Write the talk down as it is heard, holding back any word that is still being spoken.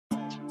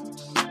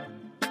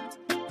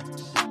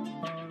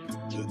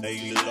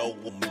lay low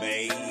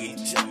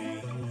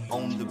major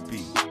on the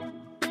beat.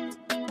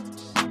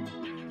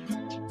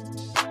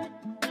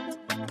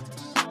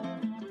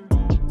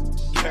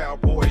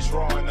 Cowboys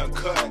raw and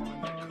uncut.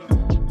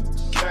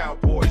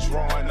 Cowboys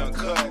raw and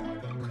uncut.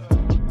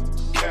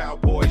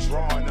 Cowboys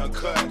raw and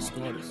uncut.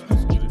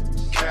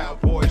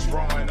 Cowboys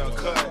raw and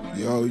uncut.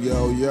 Yo,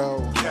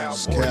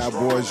 it's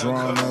Cowboys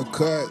raw and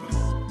uncut.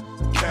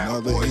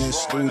 Another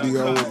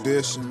in-studio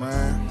edition,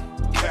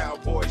 man.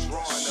 Cowboys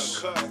raw and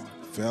uncut.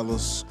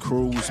 Fellas,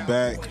 crew's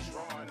back.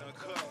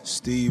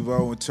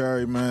 Steve-O and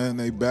Terry, man,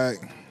 they back.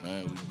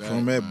 Man, we back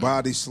From that man.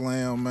 body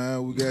slam,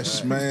 man. We got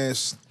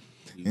smashed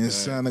in back.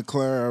 Santa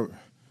Clara.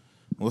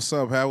 What's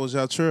up? How was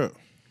y'all trip?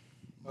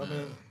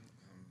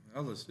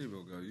 I'll let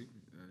Steve-O go.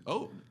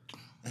 Oh.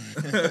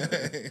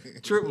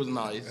 Trip was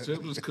nice.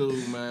 Trip was cool,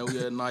 man. We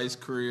had a nice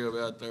crib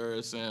out there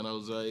in San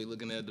Jose,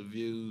 looking at the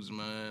views,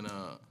 man.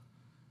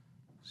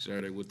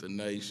 Shared it with the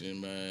nation,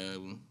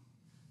 man.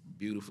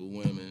 Beautiful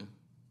women.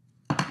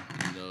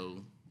 You know,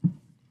 it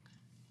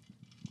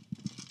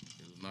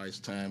was a nice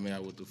time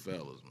out with the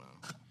fellas,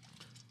 man.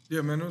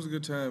 Yeah, man, it was a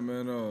good time,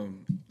 man.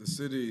 The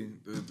city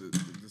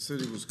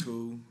was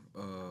cool.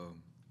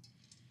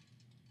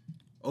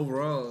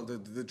 Overall,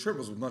 the trip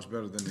was much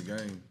better than the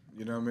game.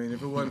 You know what I mean?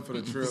 If it wasn't for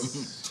the trip,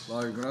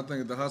 like when I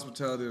think of the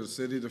hospitality of the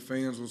city, the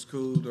fans was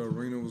cool, the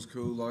arena was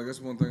cool. Like that's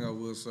one thing I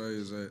will say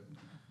is that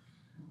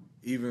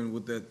even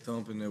with that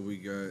thumping that we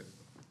got,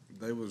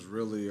 they was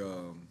really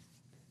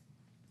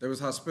they was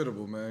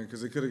hospitable, man.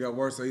 Because it could have got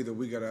worse. Either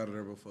we got out of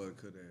there before it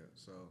could have.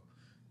 So,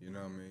 you know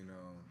what I mean?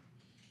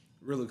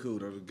 Really cool.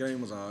 Though. The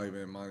game was all right,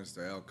 man, minus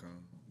the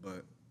outcome.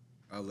 But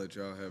I'll let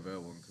y'all have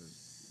that one.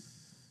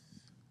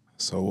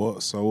 So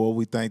what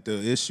we think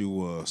the issue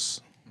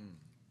was?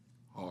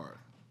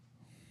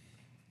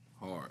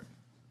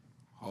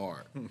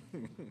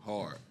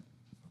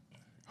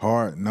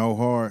 Hard, no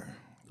heart.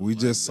 We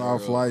just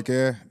soft like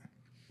that.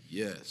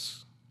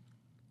 Yes.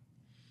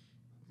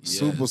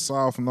 Super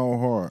soft, no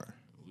heart.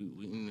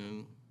 We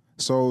knew.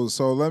 So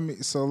let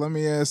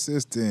me ask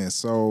this then.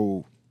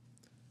 So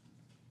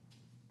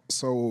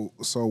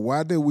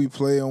why did we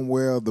play them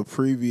well the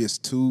previous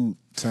two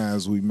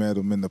times we met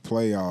them in the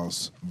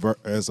playoffs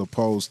as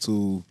opposed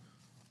to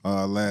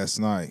last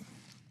night?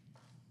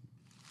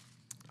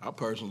 I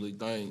personally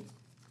think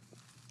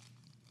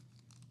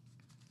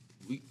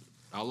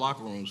our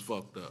locker room's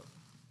fucked up.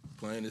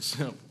 Plain and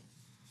simple.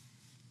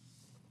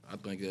 I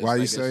think that's Why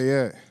you say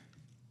that?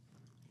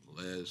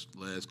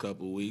 Last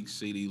couple of weeks,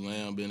 CD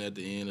Lamb been at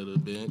the end of the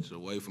bench,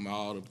 away from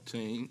all the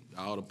team,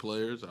 all the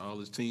players, all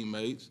his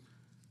teammates.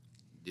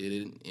 Did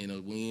it in a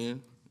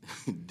win,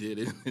 did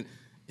it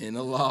in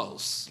a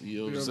loss. You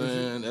know what I'm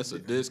saying? That's a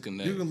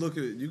disconnect. You can look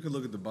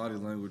at the body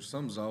language.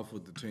 Something's off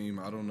with the team.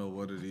 I don't know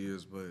what it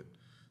is, but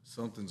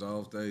something's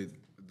off.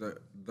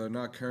 They're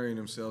not carrying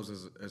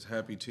themselves as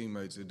happy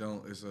teammates.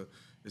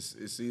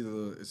 It's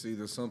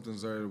either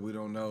something's there that we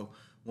don't know.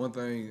 One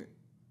thing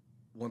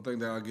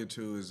that I'll get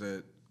to is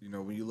that, you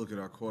know, when you look at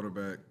our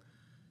quarterback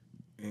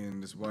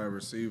and this wide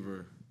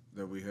receiver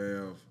that we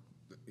have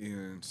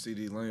in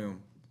CD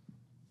Lamb,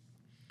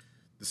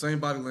 the same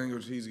body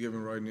language he's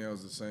giving right now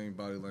is the same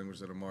body language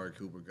that Amari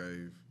Cooper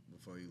gave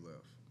before he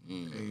left.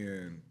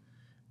 Mm.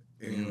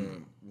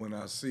 And when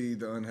I see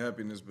the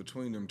unhappiness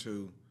between them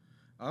two,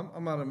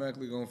 I'm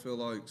automatically going to feel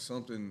like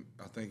something,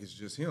 I think it's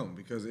just him,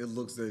 because it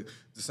looks the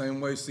same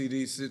way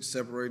CD sits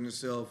separating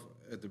himself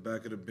at the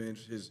back of the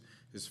bench, his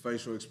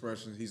facial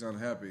expressions, he's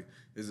unhappy,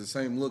 is the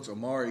same looks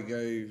Amari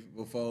gave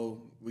before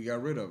we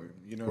got rid of him,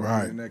 you know,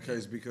 right. In that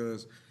case,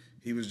 because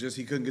he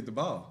couldn't get the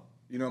ball.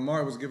 You know,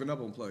 Amari was giving up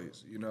on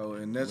plays, you know,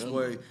 and that's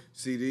why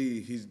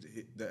CD,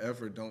 the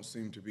effort don't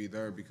seem to be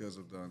there because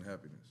of the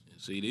unhappiness.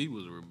 CD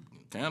was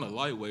kind of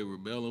lightweight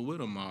rebelling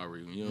with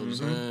Amari, you know what I'm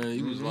saying?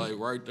 He was like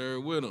right there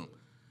with him.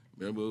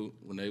 Remember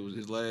when they was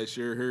his last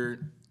year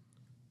here,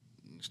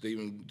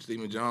 Stephen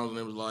Jones and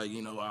them was like,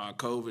 you know,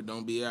 COVID,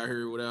 don't be out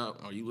here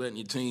without, are you letting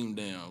your team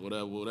down,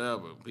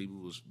 whatever. People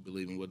was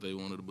believing what they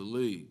wanted to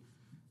believe.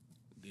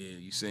 Then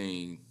you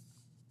seen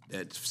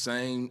that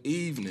same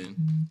evening,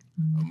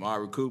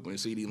 Amari Cooper and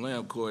CD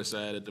Lamb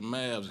courtside at the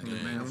Mavs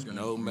game.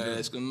 No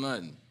mask or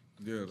nothing.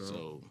 Yeah,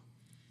 so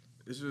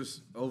it's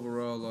just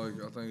overall,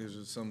 like, I think it's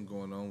just something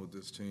going on with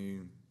this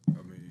team.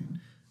 I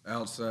mean,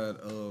 outside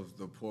of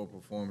the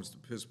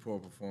piss poor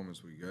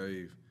performance we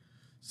gave,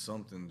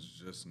 something's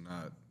just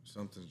not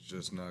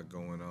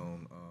going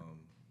on.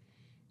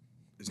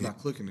 It's not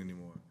clicking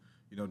anymore.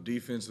 You know,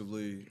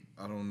 defensively,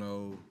 I don't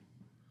know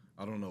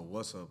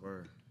what's up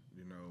there.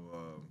 You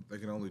know, they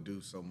can only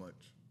do so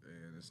much,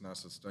 and it's not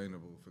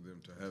sustainable for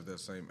them to have that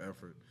same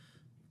effort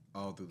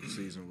all through the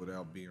season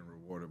without being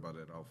rewarded by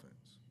that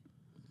offense.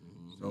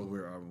 Mm-hmm. So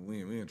we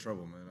in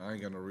trouble, man. I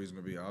ain't got no reason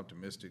to be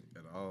optimistic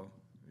at all.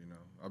 You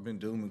know, I've been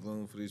doom and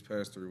gloom for these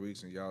past 3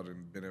 weeks, and y'all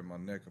done been at my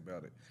neck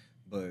about it.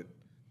 But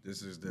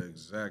this is the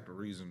exact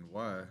reason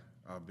why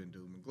I've been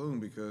doom and gloom,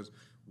 because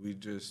we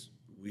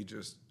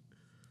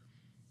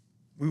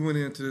We went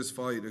into this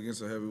fight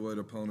against a heavyweight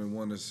opponent,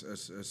 one that's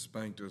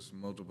spanked us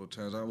multiple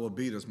times.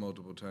 Beat us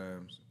multiple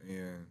times,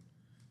 and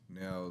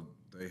now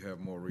they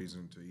have more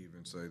reason to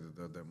even say that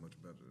they're that much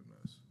better than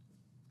us.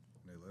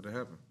 And they let it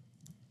happen.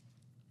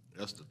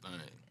 That's the thing.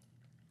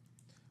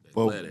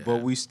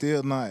 But we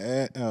still not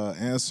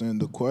answering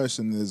the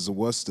question is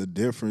what's the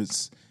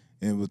difference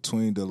in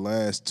between the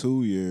last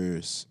 2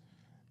 years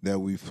that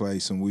we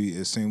played, and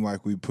it seemed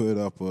like we put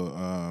up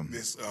a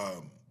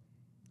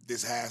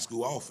this high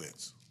school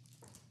offense.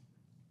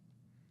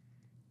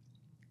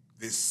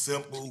 This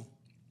simple,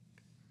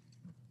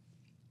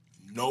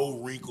 no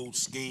wrinkle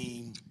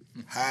scheme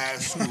high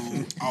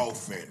school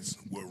offense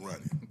we're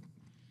running.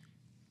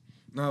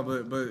 No,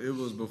 but it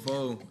was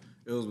before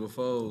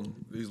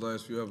these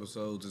last few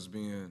episodes as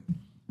being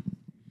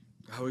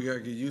how we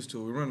gotta get used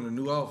to it. We're running a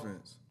new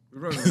offense.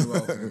 Right. That's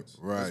what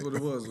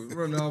it was. We're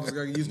running the offense,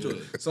 gotta get used to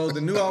it. So the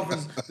new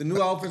offense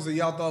that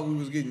y'all thought we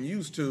was getting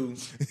used to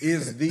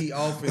is the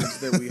offense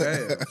that we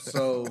have.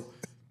 So,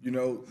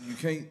 you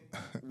can't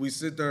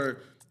sit there,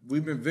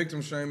 we've been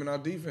victim shaming our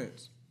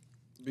defense.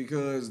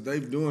 Because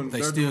they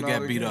still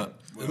got beat up.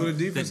 The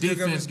defense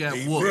got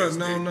whooped.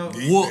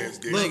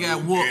 Whooped. They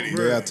got whooped.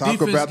 Yeah,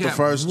 talk about the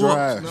first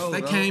drive.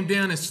 They came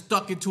down and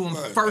stuck it to them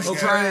first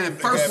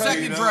drive,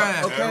 second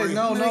drive. Okay, it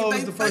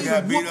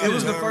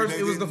was the first.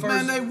 It was the first.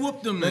 Man, they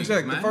whooped them. Man,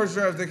 check the first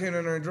drive. They came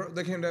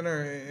down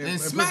there and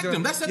smacked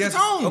them. That set the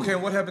tone. Okay,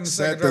 what happened?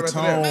 Set the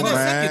tone,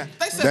 man.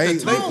 They set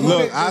the tone.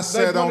 Look, I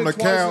sat on the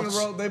couch.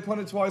 They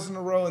punted twice in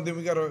a row, and then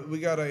we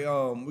got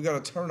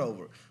a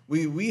turnover.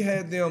 We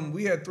had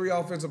 3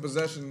 offensive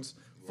possessions,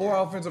 4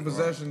 offensive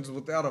possessions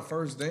without a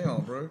first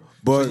down, bro.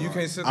 But so you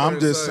can't sit there I'm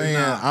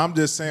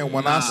just saying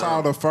when I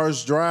saw the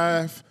first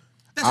drive,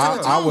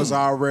 I was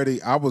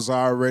already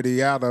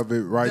out of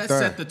it right there. That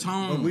set the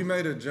tone. But we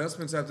made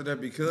adjustments after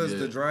that because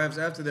the drives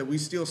after that, we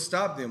still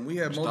stopped them. We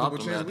had multiple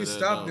chances. We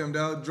stopped them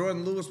down.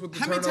 Jordan Lewis with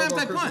the turnover on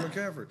Christian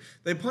McCaffrey.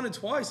 They punted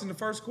twice in the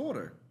first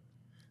quarter.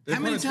 How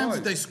many times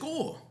did they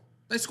score?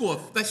 They scored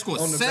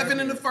 7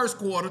 in the first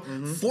quarter,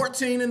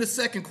 14 in the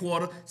second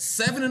quarter,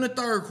 7 in the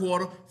third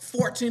quarter,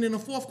 14 in the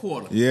fourth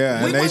quarter.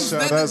 Yeah, and they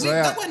shut us out.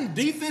 That wasn't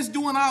defense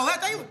doing all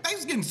that. They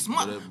was getting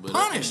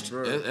punished.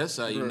 That's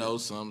how you know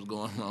something's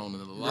going on in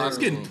the locker room. It's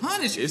getting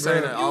punished. It's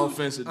ain't an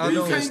offensive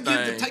defense thing. You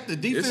can't take the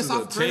defense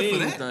off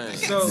credit for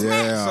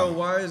that. So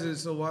why is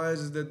it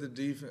that the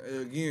defense,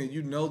 again,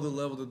 the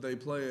level that they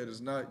play at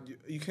is not,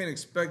 you can't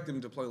expect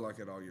them to play like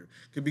it all year.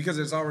 Because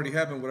it's already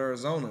happened with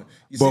Arizona.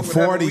 But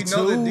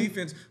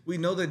 42? We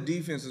know that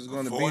defense is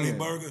going to be 40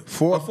 burger.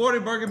 A 40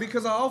 burger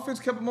because our offense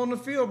kept them on the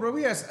field, bro.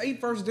 We had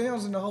 8 first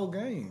downs in the whole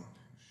game.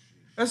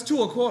 That's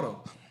 2 a quarter.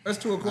 I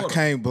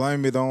can't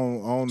blame it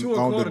on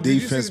the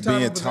defense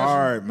being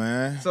tired,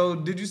 man. So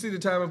did you see the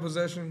time of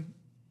possession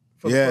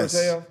for the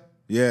first half?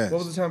 Yes. What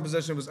was the time of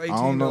possession? It was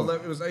 18 to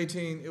 11. It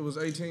was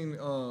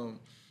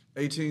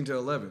 18 to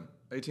 11.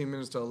 18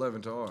 minutes to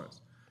 11 to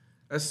ours.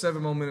 That's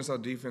 7 more minutes our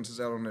defense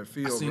is out on that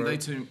field. I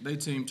seen they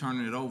team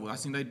turning it over. I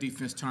seen their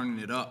defense turning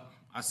it up.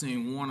 I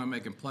seen Warner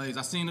making plays.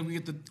 I seen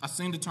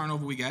the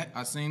turnover we got.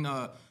 I seen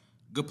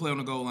good play on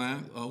the goal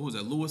line. Who was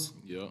that? Lewis?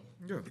 Yeah.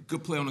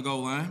 Good play on the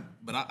goal line.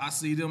 But I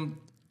see them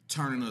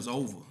turning us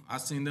over. I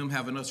seen them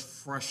having us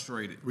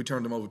frustrated. We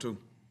turned them over too,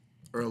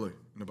 early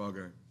in the ball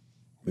game.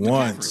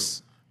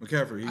 Once.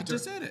 McCaffrey. I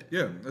just said it.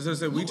 Yeah, as I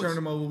said, we turned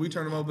them over. But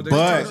they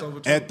but turned us over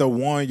too. at the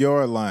 1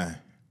 yard line.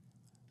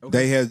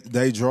 Okay.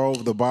 They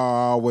drove the ball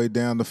all the way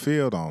down the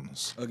field on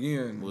us.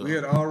 Again, we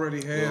had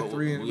already had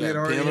 3. We had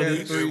already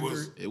had 3.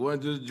 It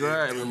wasn't just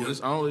driving. It was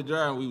just only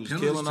driving. We was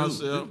killing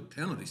ourselves.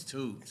 Penalties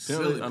too.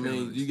 I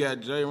mean, you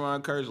got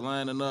J-Ron Kurtz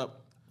lining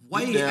up.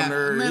 Way down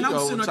there. Man, I'm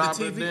sitting at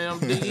the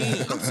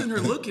TV. I'm sitting here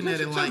looking at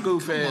it like,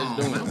 goof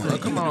ass doing, bro.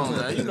 Come on,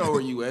 man. You know where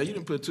you at. You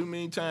didn't put too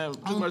much time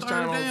on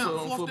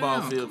the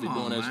football field for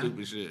doing that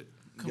stupid shit.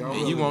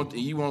 And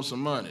you want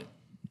some money.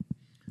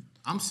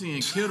 I'm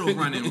seeing Kittle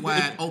running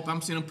wide open.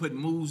 I'm seeing him put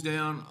moves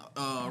down,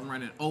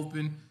 running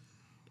open.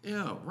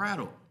 Yeah,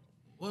 rattle.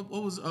 What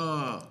was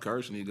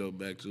Kurtz need to go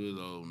back to his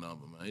old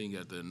number, man. He ain't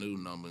got that new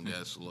number and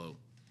got slow.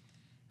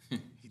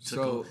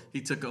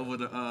 He took over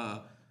the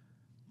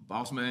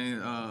boss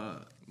man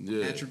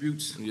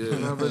attributes. Yeah.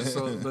 No, but with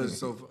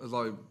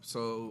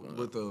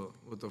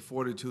the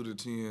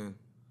 42-10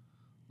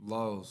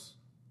 loss,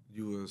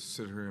 you would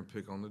sit here and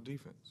pick on the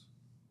defense.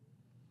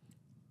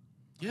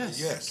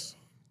 Yes.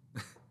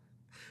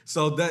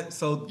 So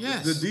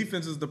yes. The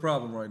defense is the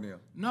problem right now.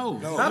 No.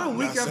 How do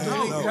week after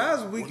week?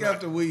 How's week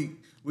after week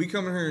we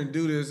come in here and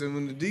do this, and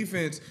when the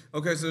defense,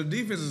 okay, so the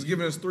defense is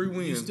giving us 3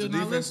 wins. You're still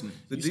not listening.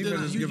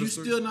 You're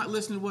still not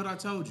listening to what I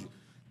told you.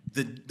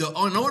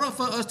 In order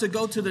for us to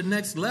go to the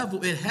next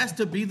level, it has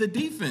to be the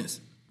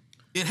defense.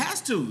 It has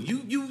to.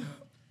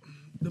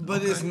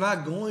 But it's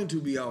not going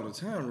to be all the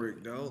time,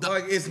 Rick, though.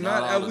 Like, it's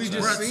not. We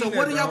just seen so that,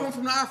 what do y'all bro. want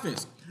from the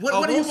offense?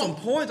 What do you some want?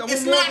 points.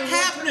 It's not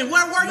happening.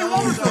 Where you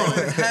want it from?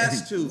 It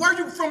has to. Where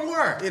you from?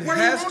 Where? It where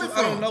has you want to. it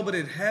from? I don't know, but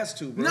it has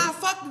to, bro. Nah,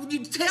 fuck.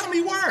 You tell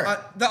me where.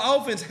 The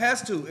offense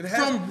has to. It has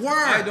From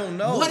where? I don't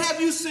know. What have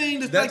you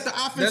seen that like the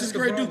offense is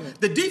great do? problem.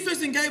 The defense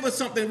didn't gave us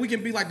something we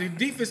can be like, the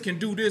defense can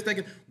do this. They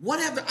can. What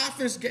have the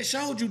offense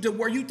showed you to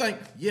where you think,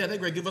 yeah, they're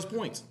going to give us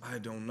points? I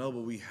don't know,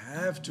 but we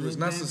have to. It's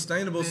not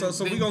sustainable.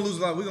 So we're gonna lose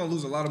a lot. We're gonna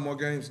lose a lot of more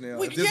games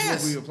now. If this is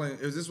what we are playing.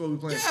 Is this what we're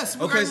playing? Yes.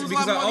 We're Okay, gonna lose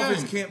because a lot our more offense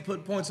games. can't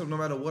put points up no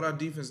matter what our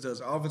defense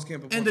does. Our offense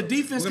can't put points And the up.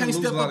 defense We're gonna can't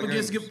lose step a lot up of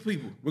against games.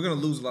 people. We're gonna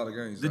lose a lot of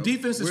games. The though.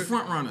 defense is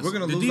front runners. We're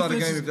gonna The lose a lot of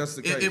defense games if that's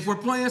the case. If we're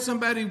playing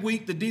somebody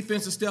weak, the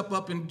defense will step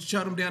up and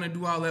shut them down and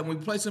do all that. When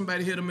we play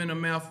somebody, hit them in the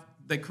mouth,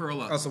 they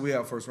curl up. Oh, so we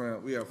out first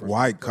round. We out first.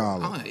 White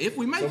collar. If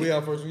we make So it. we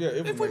out first. Yeah,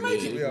 if we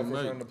make it, we out If we first make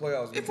round in the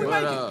playoffs. If we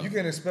make it. You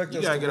can't expect You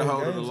us gotta to get a win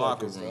hold of the games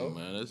locker like this, room, though.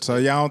 man. That's So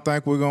y'all don't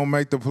think we're gonna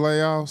make the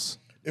playoffs?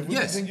 If we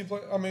Yes. continue play,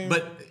 I mean,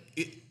 But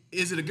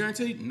is it a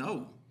guarantee?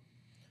 No.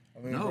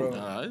 bro,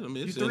 I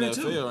mean, it's You 3-2.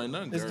 NFL, ain't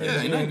nothing It's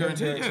guaranteed. ain't nothing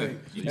guaranteed.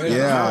 Yeah.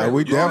 Yeah,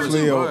 we You already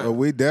definitely right.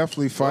 we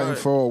definitely fighting Right.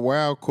 for a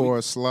wild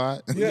card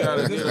slot. Yeah,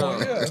 gotta at this get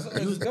point, up. yeah,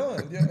 it's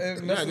done. Yeah,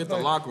 and You that's gotta get the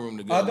thing. locker room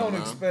together,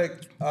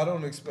 I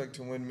don't expect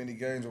to win many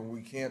games when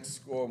we can't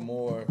score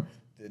more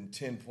than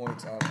 10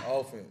 points on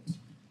offense.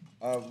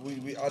 I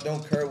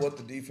don't care what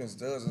the defense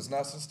does. It's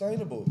not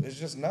sustainable. It's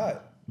just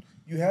not.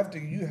 You have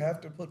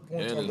to put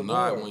points And on it's the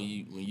not board. when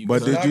you But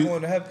It's did not you-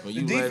 going to happen. when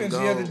The you defense,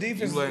 let go, the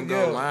defense, you letting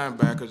go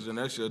linebackers, and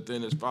that's your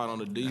thinnest spot on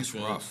the defense.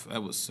 That's rough.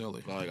 That was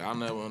silly. Like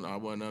I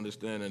wasn't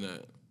understanding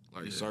that.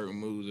 Like certain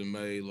moves are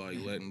made,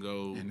 like letting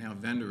go. And now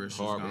Vander is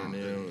Harper gone.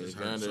 and them. He's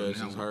Vander so is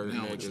now- hurt.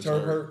 now Nick it's is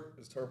Turf hurt. hurt.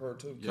 Is Turf hurt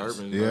too?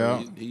 Turpin's Yeah.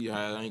 hurt. He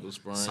had ankle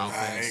sprain. Soft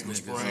ass ankle niggas.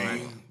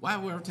 sprain. Why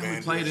every time we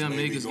Vanders play them,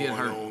 may be niggas get going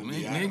hurt? on. Man,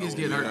 Yeah, I niggas know,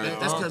 get hurt. yeah.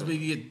 That's because we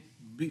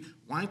get beat.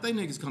 Why ain't they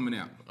niggas coming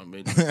out? I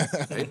mean,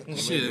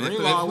 Shit,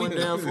 Greenlaw if we- went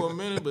down for a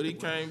minute, but he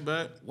came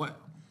back. What?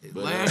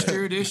 But, Last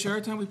year, this year,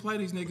 every time we play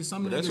these niggas,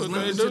 some That's niggas what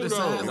they limp do to the though.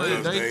 side.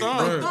 Because They they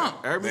thump.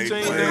 Every they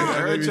team, play-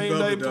 every they team they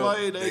thump it up.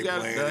 play, They they got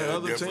playing that at a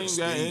other team different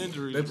got speed.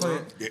 injuries. They bro.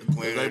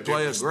 play- They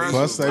play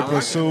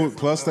aggressive.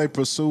 Plus they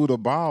pursue the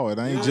ball. It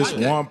ain't just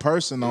like that. one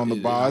person on the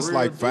It's ball. It's real-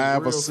 like it's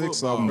 5 or real 6 of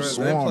football. them Bro, They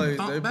swarming.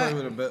 play back.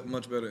 with a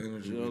much better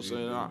energy. You know what I'm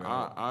saying?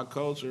 Our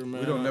culture,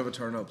 man. We don't never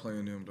turn up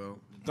playing them though.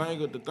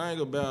 The thing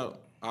about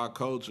our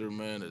culture,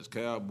 man, as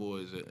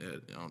Cowboys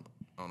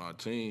on our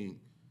team,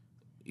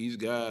 these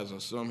guys are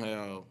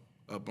somehow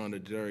up under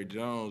Jerry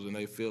Jones, and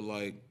they feel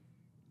like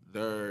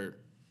they're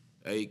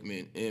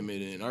Aikman,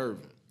 Emmett, and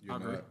Irvin. You're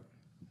not.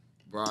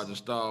 Roger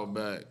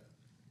Staubach,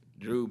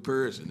 Drew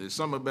Pearson. There's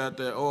something about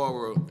that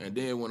aura, and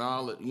then when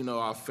all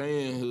our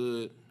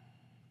fanhood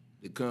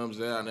it comes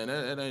out, and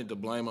that ain't to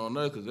blame on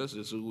us because that's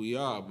just who we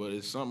are. But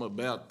it's something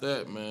about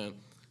that, man,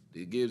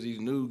 that gives these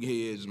new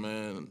kids,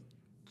 man,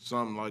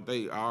 something like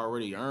they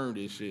already earned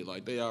this shit,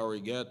 like they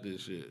already got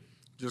this shit.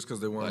 Just because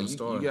they weren't Like a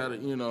star. you gotta,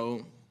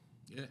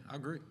 Yeah, I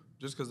agree.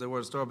 Just because they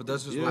weren't a star, but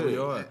that's just Yeah. what we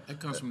are. That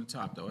comes from the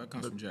top, though. That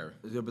comes from Jerry.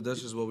 Yeah, but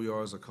that's just what we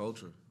are as a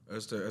culture.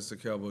 That's the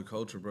Cowboy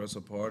culture, bro. It's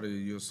a party.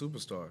 You're a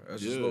superstar.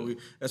 That's just Yeah.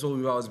 That's what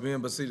we've always been.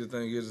 But see, the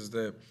thing is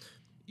that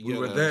we You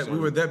were gotta that. have We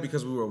were certain- that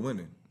because we were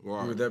winning.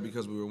 Right. We were that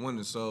because we were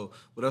winning. So,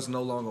 with us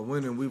no longer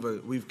winning,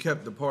 we've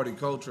kept the party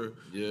culture,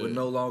 Yeah. but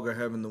no longer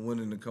having the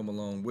winning to come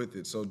along with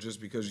it. So, just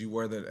because you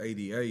wear that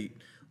 88,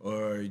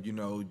 or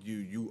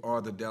you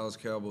are the Dallas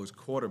Cowboys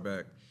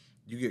quarterback,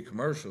 you get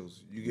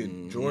commercials, you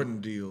get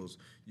Jordan deals,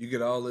 you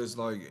get all this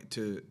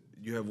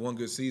you have one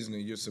good season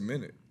and you're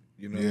cemented.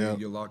 Yeah.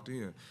 You're locked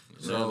in.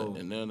 So So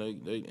and then they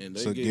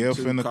It's a get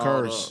gift too and a caught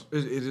curse. up.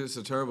 it is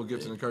a terrible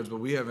gift and a curse, but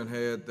we haven't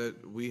had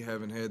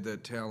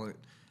that talent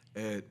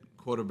at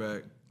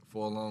quarterback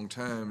for a long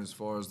time as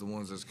far as the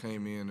ones that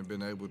came in and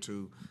been able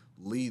to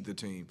lead the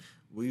team.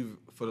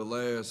 For the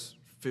last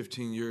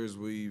 15 years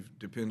we've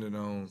depended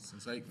on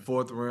Since Aikman.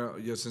 fourth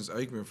round, since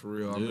Aikman for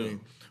real. I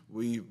mean,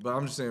 but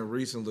I'm just saying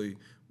recently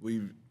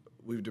we've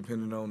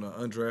depended on an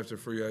undrafted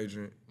free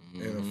agent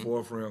and a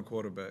fourth round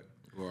quarterback.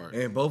 Right.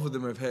 And both of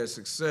them have had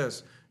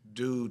success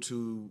due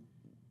to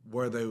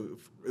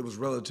it was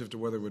relative to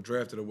where they were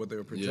drafted or what they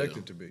were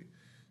projected to be.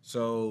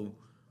 So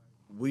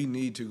we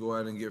need to go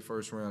out and get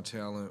first round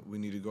talent. We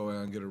need to go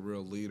out and get a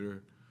real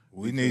leader.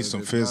 We need because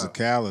some if not,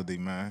 physicality,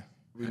 man.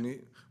 we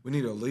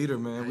need a leader,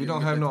 man. We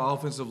don't have no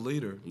offensive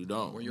leader. You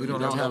don't. you We don't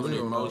don't have have an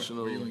leader.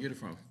 emotional. Where you gonna get it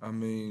from? I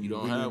mean, You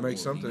don't we need to have make one.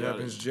 something You gotta-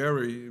 happen. It's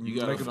Jerry. You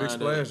gotta Make a big find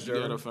splash, that. Jerry.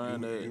 You gotta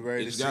find that. You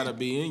ready It's to gotta see?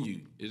 be in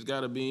you. It's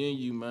gotta be in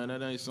you, man.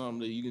 That ain't something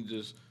that you can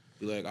just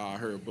be like, I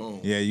heard,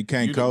 boom. Yeah, you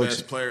can't you're coach the best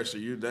it. player, so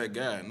you're that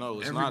guy. No,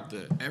 it's not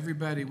that.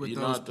 Everybody with You're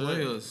those not that.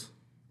 players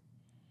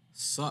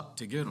suck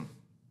to get them.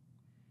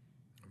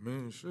 I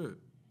mean, shit.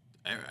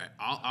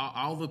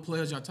 All the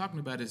players y'all talking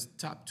about is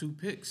top 2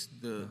 picks.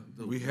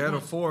 We had a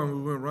 4 and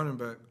we went running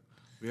back.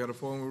 We had a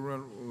 4 and we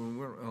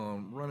went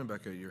running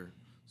back that year.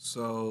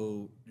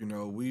 So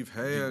we've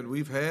had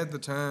the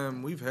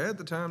time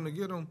to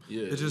get them.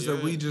 Yeah, it's just that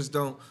yeah. we just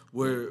don't.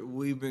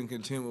 We've been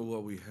content with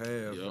what we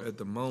have at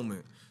the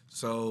moment.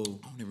 So I don't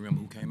even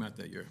remember who came out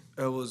that year.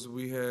 that was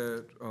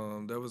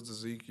the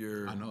Zeke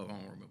year. I know I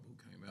don't remember who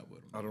came out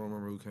with them. I don't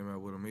remember who came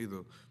out with him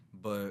either.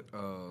 But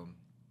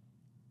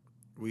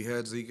we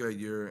had Zeke that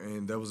year,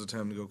 and that was the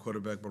time to go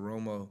quarterback. But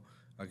Romo,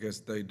 I guess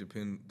they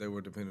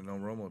were dependent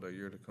on Romo that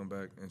year to come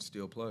back and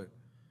still play,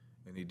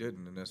 and he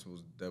didn't. And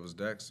that was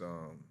Dak's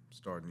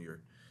starting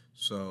year.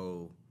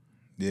 So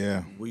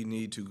Yeah. we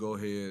need to go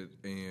ahead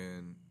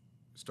and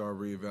start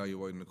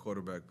reevaluating the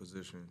quarterback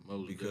position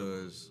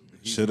because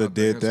should have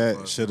did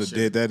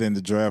that in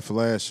the draft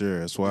last year.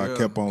 That's why I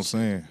kept on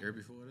saying.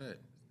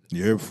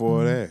 Year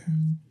before that.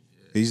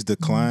 He's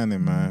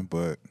declining, man,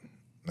 but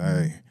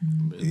hey,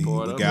 we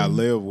gotta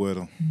live with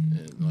him.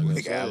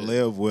 We gotta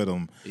live with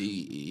him.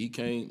 He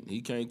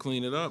can't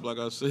clean it up. Like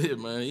I said,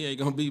 man, he ain't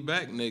gonna be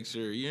back next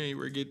year. You ain't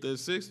ready to get that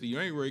 60. You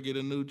ain't ready to get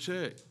a new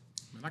check.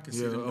 Man, I can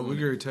see them doing we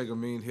gotta take a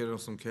mean hit on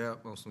some cap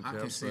I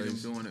can see them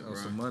doing it, on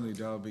some money,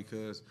 dog.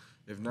 Because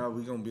if not,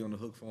 we gonna be on the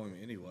hook for him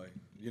anyway.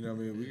 You know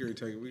what I mean? We gotta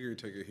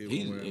take a hit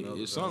one way or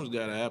another. Something's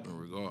gotta happen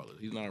regardless.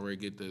 He's not ready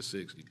to get that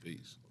 60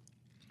 piece.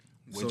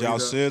 Would y'all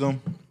sit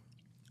him?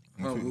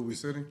 Would we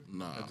sit him?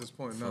 Nah. At this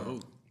point,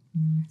 no.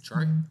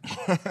 Trey?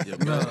 Your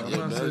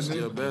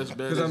best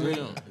bet is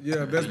him.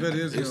 Yeah, best bet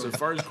is him. It's the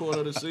first quarter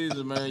of the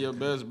season, man. Your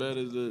best bet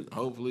is to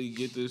hopefully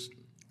get this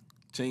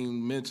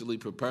team mentally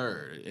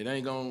prepared. It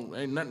ain't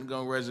nothing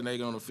gonna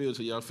resonate on the field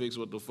till y'all fix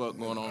what the fuck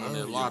going on in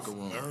that locker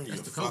room. Earn your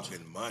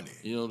fucking money.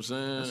 You know what I'm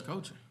saying? That's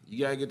coaching. You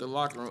gotta get the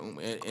locker room,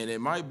 and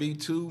it might be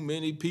too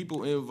many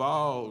people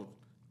involved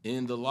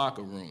in the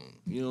locker room.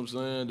 You know what I'm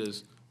saying?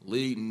 That's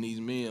leading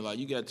these men. Like,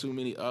 you got too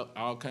many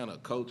all kind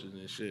of coaches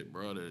and shit,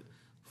 bro, that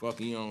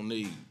fucking you don't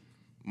need.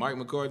 Mike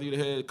McCarthy, the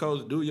head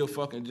coach, do your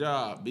fucking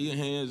job. Be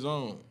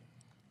hands-on.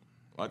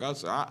 Like I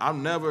said, I've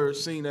never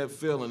seen that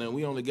feeling, and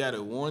we only got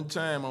it one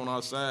time on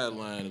our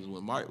sideline is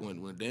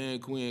when Dan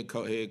Quinn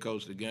head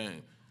coached the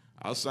game.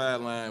 Our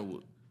sideline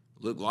would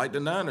look like the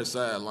Niners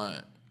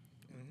sideline.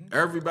 Mm-hmm.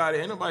 Everybody,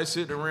 ain't nobody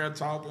sitting around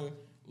talking,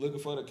 looking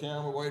for the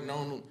camera, waiting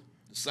on them.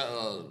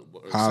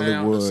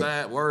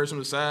 Words from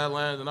the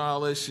sidelines and all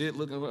that shit.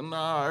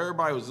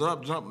 Everybody was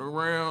up, jumping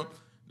around.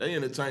 They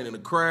entertaining the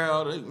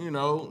crowd.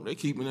 They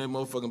keeping that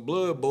motherfucking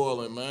blood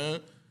boiling, man.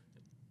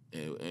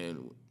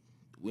 And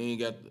we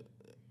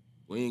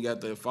ain't got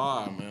that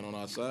fire, man, on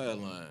our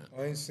sideline.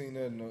 I ain't seen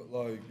that.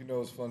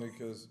 It's funny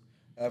because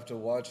after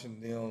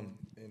watching them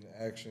in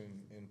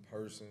action, in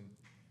person,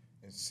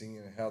 and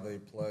seeing how they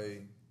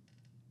play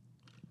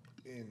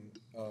in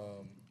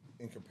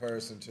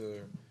comparison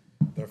to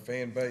their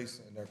fan base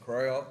and their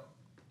crowd,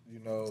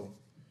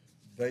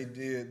 they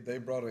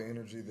brought an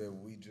energy that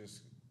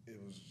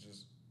it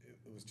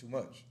was too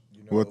much.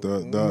 With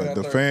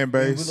the fan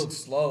base,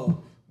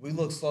 we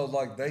looked slow.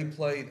 Like they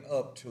played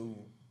up to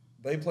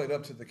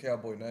the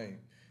Cowboy name.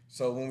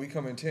 So when we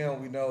come in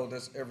town, we know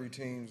that's every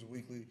team's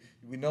weekly.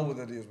 We know what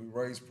that is. We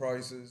raise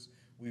prices.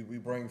 We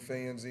bring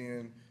fans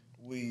in.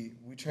 We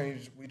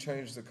change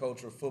the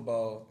culture of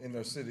football in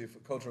their city,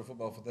 culture of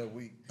football for that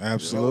week.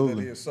 Absolutely. You know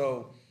what that is.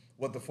 So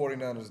what the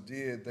 49ers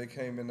did, they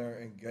came in there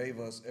and gave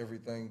us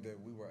everything that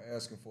we were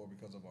asking for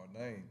because of our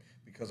name,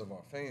 because of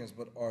our fans,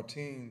 but our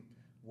team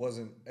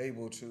wasn't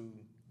able to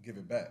give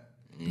it back.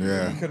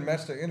 Yeah. We couldn't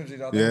match their energy.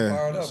 They were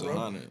fired up,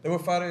 bro. They were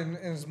fighting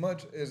as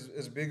much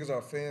as big as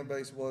our fan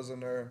base was in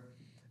there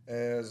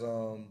as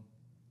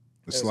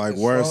it's like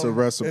where's the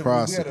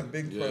reciprocity? We had a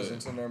big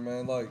presence in there,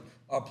 man. Like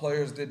our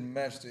players didn't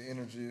match the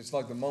energy. It's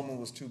like the moment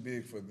was too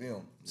big for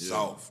them.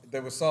 Soft. They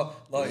were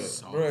soft. Like,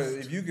 bro,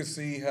 if you could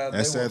see how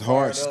that's they were that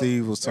heart up,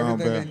 Steve was talking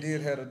about. Everything they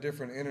did had a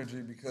different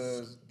energy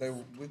because they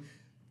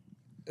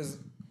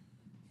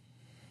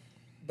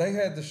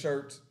had the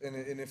shirts, and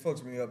it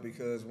fucks me up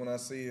because when I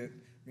see it,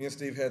 me and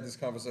Steve had this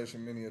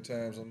conversation many a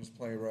times on this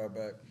plane ride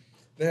back.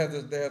 They have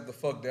the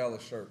fuck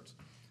Dallas shirts.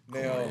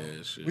 Now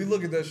we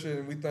look at that shit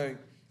and we think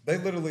they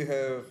literally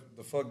have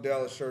the fuck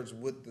Dallas shirts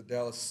with the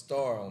Dallas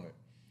star on it.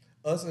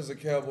 Us as a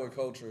Cowboy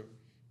culture,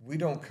 we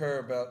don't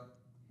have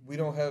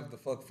the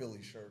fuck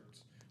Philly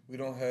shirts. We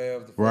don't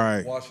have the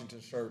fuck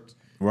Washington shirts.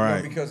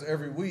 Right. Because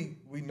every week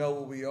we know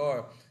what we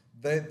are.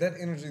 That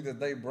energy that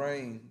they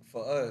bring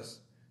for us,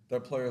 their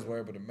players were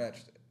able to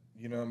match that.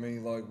 You know what I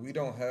mean? Like we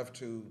don't have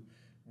to.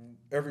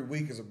 Every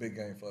week is a big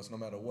game for us, no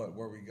matter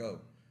where we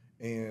go.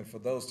 And for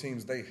those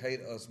teams, they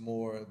hate us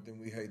more than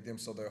we hate them,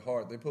 so they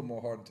put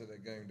more heart into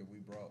that game that we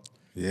brought.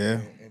 Yeah.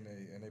 And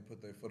they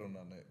put their foot on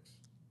our necks.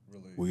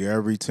 Really. We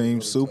every team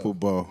really Super tough.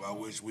 Bowl. I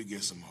wish we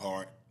get some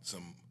heart,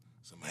 some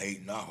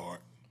hate, not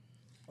heart.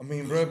 I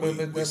mean, bro,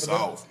 we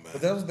soft, man.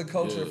 But that was the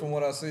culture from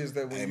what I see is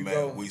that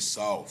when we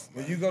soft,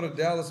 man. When you go to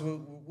Dallas,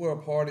 we're a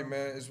party,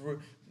 man.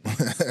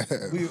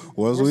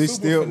 Was we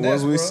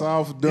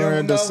soft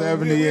during the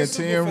 70 and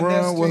 10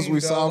 run? Was we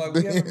soft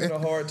then? We haven't been a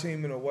hard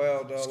team in a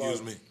while, dog.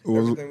 Excuse me.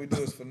 Everything we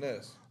do is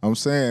finesse. I'm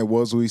saying,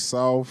 was we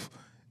soft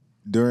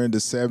during the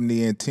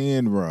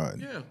 70-10 run.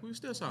 Yeah, we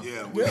still saw.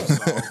 Yeah, we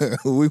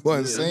saw. We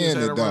wasn't saying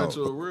it Run though.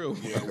 into a real.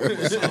 Yeah, we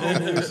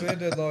saw. We said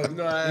that like You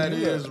know how it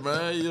is,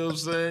 man. You know what I'm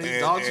saying? He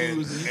And- thought you and-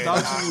 was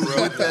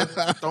and with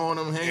that throwing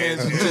them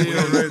hands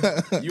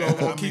until you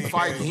don't want to keep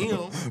fighting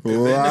him.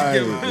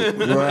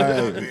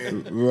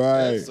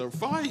 Right. It's a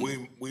fight.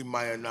 We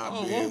might have not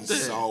I been want that.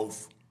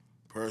 soft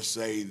per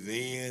se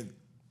then,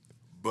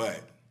 but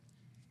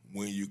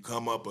when you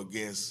come up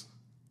against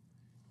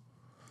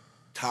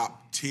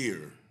top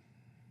tier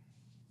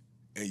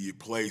and you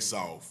play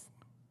soft,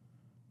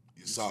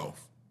 you're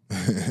soft.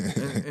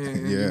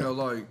 and Yeah. you know,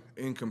 like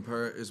in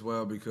compare as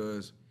well,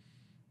 because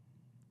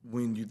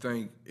when you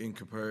think in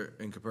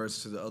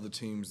comparison to the other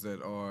teams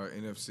that are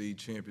NFC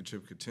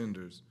Championship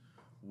contenders,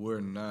 we're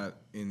not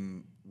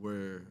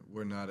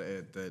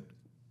at that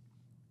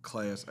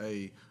Class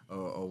A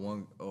or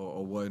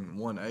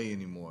 1A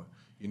anymore.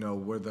 You know,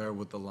 we're there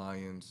with the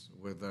Lions.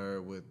 We're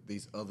there with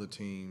these other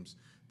teams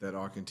that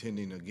are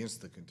contending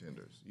against the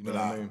contenders. You know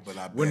what I mean?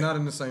 We're not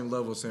in the same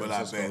level as San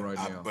Francisco right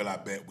now. But I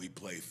bet we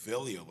play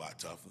Philly a lot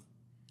tougher.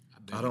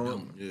 I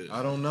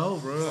don't know,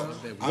 bro.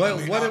 I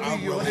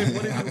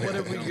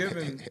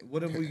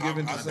What have we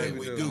given to I San think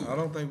we Francisco? do. I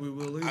don't think we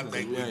will either. I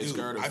think We we ain't do.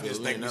 scared of I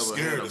just Philly. think We we're never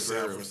scared had of no San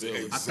fear of Francisco.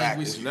 Philly.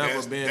 Exactly. It's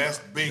never been. That's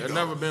bingo. They've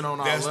never been on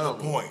our That's level.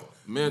 the point.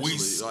 Mentally, We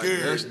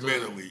scared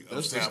mentally of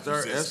that's San That's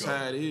Francisco.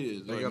 how it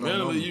is. Like, got no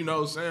mentally, number. you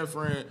know, San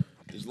Fran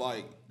is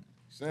like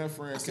San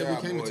Fran. said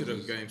we came Cowboys into the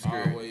is game all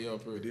scared. the way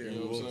up here. You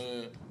know what I'm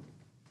saying?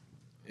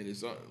 And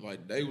it's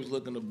like they was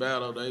looking to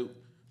battle.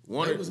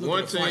 One They was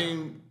looking to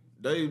team.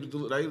 They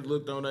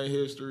looked on their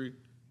history,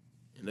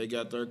 and they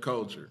got their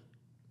culture,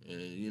 and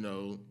you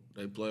know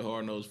they play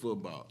hard nosed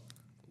football.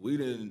 We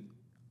didn't.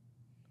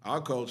 Our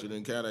culture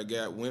then kind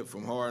of went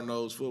from hard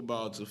nosed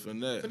football to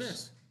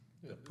finesse.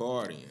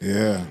 Partying.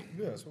 Yeah.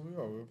 Yeah, that's what we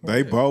are.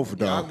 They both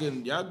Y'all though.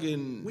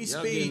 getting We y'all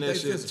speed, getting they that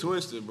shit physical.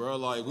 twisted, bro.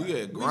 Like we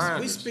had We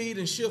grinders. speed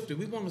and shifted.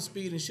 We want to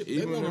speed and shift. They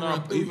Even want in to run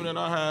our through. even in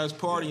our highest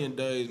partying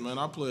days, man,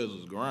 our players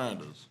was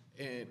grinders.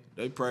 And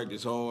They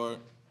practice hard,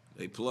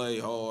 they play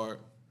hard,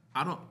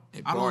 I don't.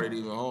 they I partied don't.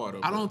 even harder.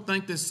 I don't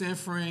think that San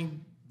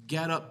Fran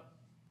got up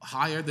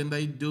higher than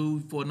they do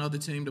for another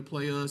team to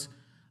play us.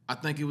 I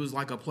think it was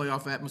like a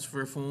playoff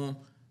atmosphere for them.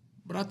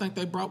 But I think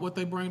they brought what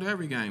they bring to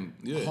every game.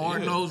 Yeah,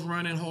 hard yeah. nose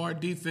running, hard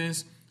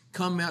defense,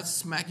 come out,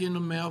 smack you in the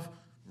mouth,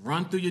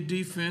 run through your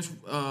defense,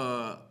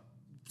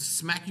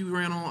 smack you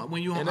around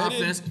when you're on And they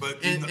didn't- offense,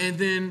 but you know- and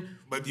then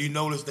But you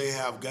notice they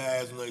have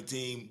guys on their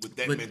team with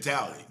that But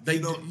mentality. they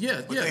you know,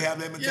 yeah, but yeah, they have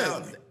that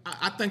mentality. Yeah.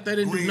 I think they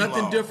didn't do Greenlaw.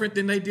 nothing different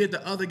than they did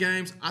the other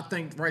games. I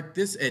think at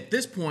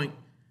this point,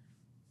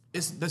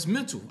 that's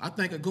mental. I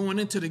think going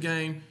into the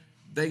game,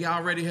 they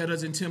already had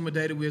us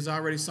intimidated. We was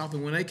already soft.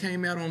 And when they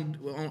came out on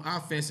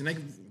offense and they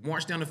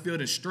marched down the field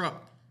and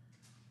struck,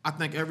 I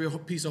think every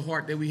piece of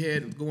heart that we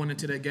had going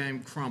into that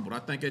game crumbled. I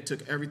think it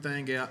took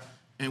everything out.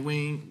 And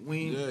we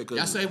Yeah, 'cause-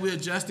 y'all say we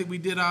adjusted. We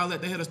did all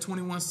that. They had us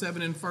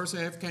 21-7 in the first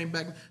half, came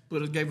back,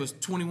 but it gave us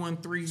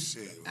 21-3.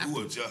 Shit, after.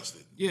 who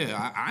adjusted?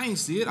 Yeah, I ain't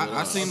see it.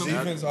 I seen them.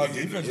 Our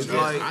defense It's is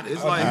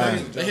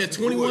like They had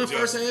 21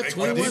 first half,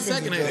 21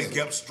 second They half.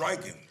 kept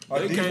striking.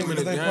 They came in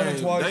the they game.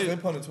 punted twice. They- They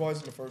punted twice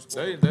in the first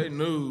quarter. they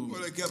knew.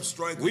 Well, they kept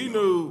striking. We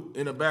knew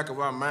in the back of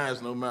our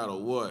minds, no matter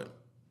what,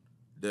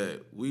 that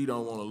we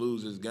don't want to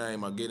lose this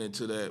game or get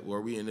into that where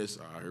we in this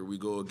here we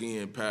go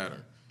again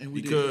pattern. And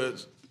we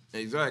because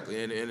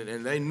exactly,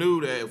 and they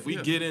knew that if we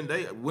get in,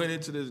 they went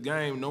into this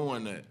game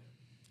knowing that.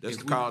 That's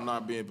called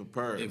not being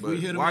prepared. if But we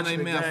hit 'em in watching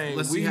their the mouth, game,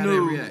 let's we see how they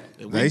knew react. if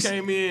They we s-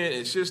 came in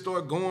and shit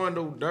started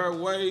going their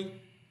way,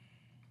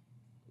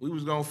 we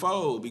was gonna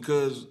fold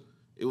because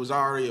it was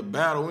already a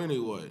battle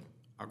anyway.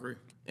 I agree.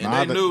 And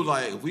Nah, they knew,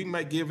 like, if we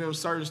might give him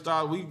certain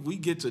style, we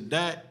get to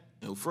that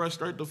and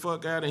frustrate the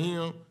fuck out of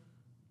him,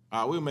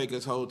 we'll make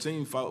his whole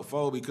team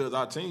fold because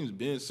our team's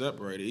been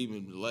separated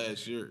even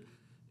last year,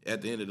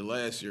 at the end of the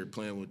last year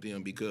playing with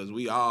them because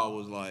we all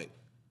was like,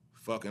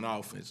 fucking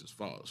offense's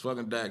fault. It's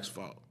fucking Dak's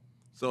fault.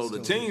 So the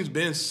team's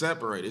been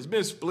separated. It's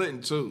been split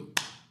in two.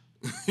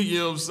 You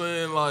know what I'm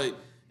saying? Like,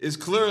 it's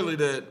clearly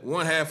that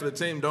one half of the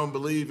team don't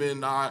believe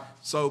in our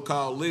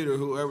so-called leader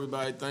who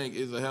everybody think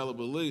is a hell of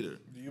a leader.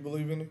 Do you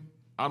believe in it?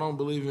 I don't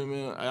believe him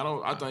in.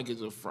 I think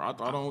it's a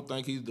fraud. I don't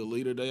think he's the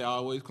leader they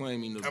always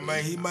claim him to be. I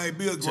mean, he might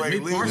be a me,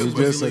 great leader. Parsons He's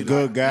but just a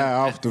good guy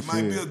off the He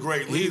might be a field.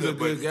 great He's leader, a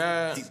good but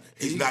guy.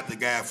 he's not the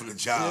guy for the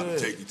job Yeah. to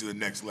take you to the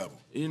next level.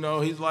 You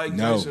know, he's like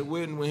No. Jason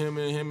Witten when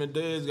him and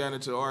Dez got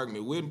into an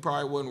argument. Witten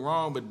probably wasn't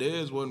wrong, but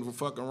Dez wasn't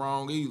fucking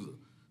wrong either.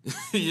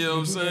 You know what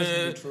I'm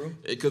saying? true.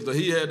 Because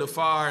he had the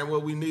fire and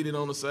what we needed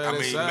on the side I of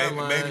the mean,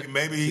 sideline.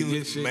 maybe to get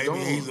he's shit maybe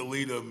going. he's a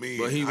leader of men.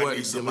 But he I wasn't need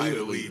the somebody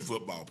to leader. lead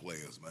football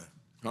players, man.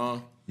 Huh?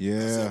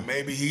 Yeah. So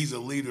maybe he's a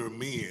leader of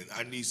men.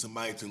 I need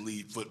somebody to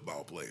lead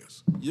football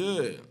players.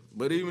 Yeah,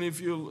 but even if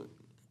you,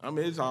 I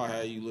mean, it's all how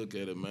you look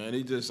at it, man.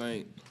 He just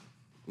ain't.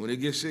 When it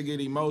get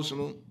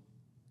emotional,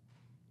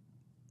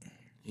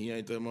 he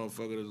ain't that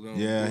motherfucker that's gonna.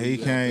 Yeah, do he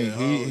that can't. that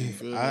hard, you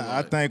feel me? I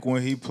Like, think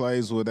when he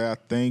plays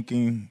without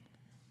thinking,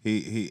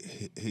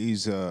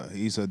 he's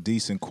a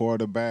decent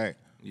quarterback.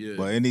 Yeah.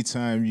 But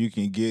anytime you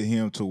can get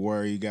him to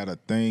where he got to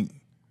think,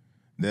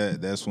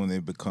 that's when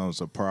it becomes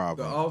a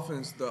problem. The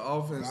offense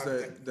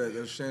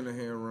that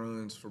Shanahan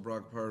runs for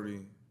Brock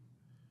Purdy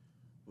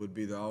would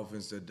be the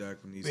offense that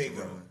Dak needs to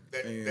run.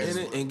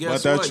 And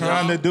guess but they're what,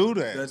 trying y'all? to do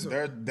that.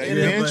 They've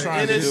been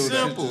trying to do This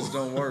that. shit just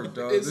don't work,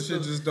 dog. It's This shit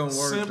the just don't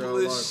work, dog.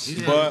 simplest Like,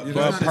 shit.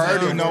 But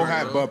Purdy know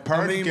how. bro. But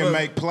Purdy can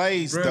make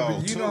plays bro, though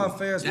you too. know how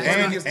fast Purdy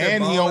And gets that he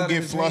ball don't out get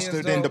of his flustered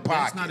hands, in the dog. That's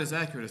pocket. not as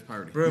accurate as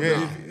Purdy. Bro,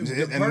 Yeah,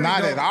 Purdy and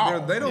not at all.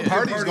 Bro, they don't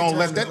Purdy's Purdy gonna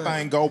let turn that the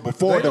thing go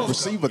before They the don't-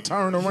 receiver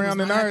turn around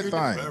and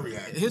everything.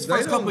 His They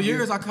first don't couple of get-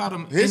 years, I caught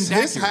him His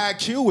inaccurate. high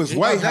Q is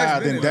way Dak's higher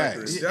been than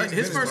inaccurate. Dak's. Dak's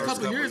His been first inaccurate.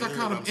 couple of years, I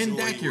caught him I'm sure he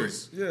inaccurate.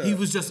 was. Yeah.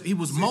 He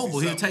was mobile.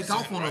 He'd take 67%,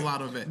 off on a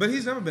lot of it. But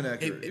he's never been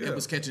accurate. It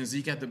was catching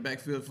Zeke at the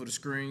backfield for the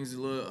screens. He's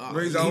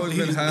always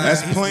been high.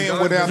 That's He's playing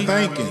always without been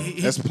high, bro.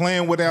 thinking. That's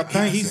playing without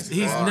thinking. He's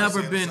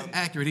never been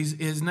accurate.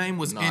 His name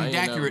was Nah, he ain't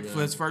never inaccurate been.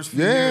 for his first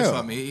few Yeah. years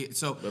for me.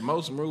 So But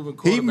most moving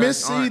quarterbacks He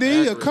missed aren't CD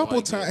a accurate couple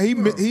like that.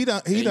 times.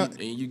 He done.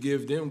 And you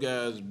give them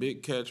guys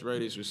big catch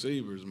radius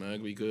receivers,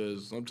 man,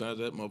 because sometimes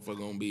that motherfucker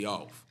gonna be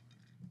off.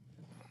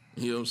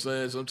 You know what I'm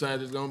saying?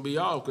 Sometimes it's gonna be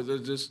off because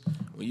it's just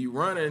when you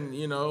running,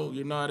 you know,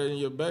 you're not in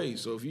your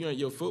base. So if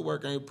your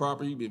footwork ain't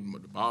proper, the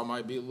ball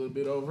might be a little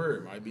bit over here,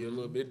 it might be a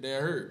little bit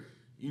down here.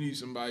 You need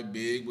somebody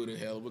big with a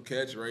hell of a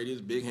catch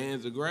radius, big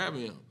hands to grab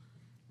him.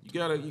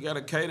 You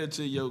gotta cater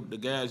to the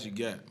guys you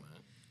got, man.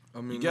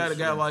 I mean, You got a that's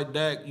guy true. like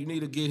Dak, you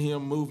need to get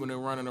him moving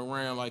and running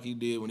around like he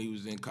did when he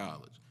was in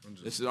college.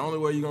 It's the only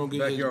way you're going to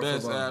get his Backyard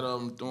best football. out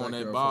of him throwing that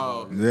Backyard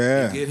ball. football.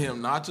 Yeah. And get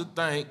him not to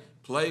think,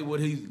 play what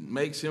he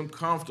makes him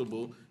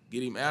comfortable,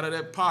 get him out of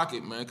that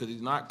pocket, man, because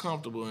he's not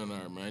comfortable in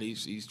there, man.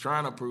 He's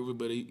trying to prove it,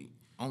 but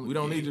we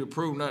don't need you to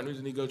prove nothing. We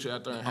just need to go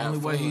out there and the have only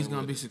way fun he's going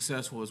to with be it.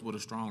 successful is with a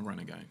strong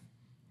running game.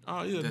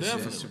 Oh, yeah,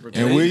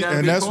 definitely.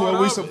 And that's what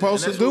we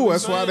supposed to do.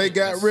 That's why they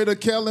got rid of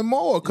Kellen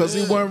Moore because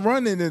he wasn't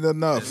running it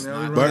enough.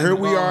 But here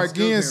we are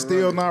again,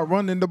 still not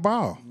running the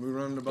ball. We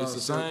running the ball. It's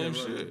the still same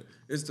can't run shit. it.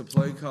 It's the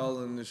play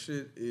calling. The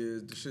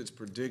shit's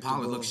predictable.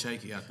 Pollard looks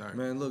shaky out there.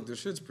 Man, look, the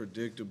shit's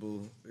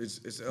predictable.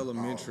 It's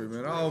elementary,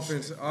 man. Our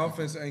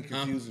offense ain't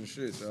confusing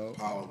shit,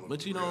 dog.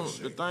 But you know,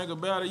 the thing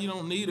about it, you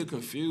don't need to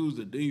confuse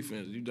the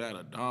defense. You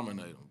gotta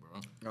dominate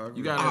them, bro. agree.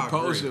 You gotta I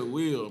impose agree. your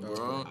will,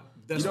 bro.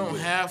 That's you don't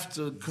what- have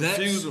to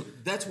confuse them.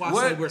 that's why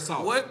I say we're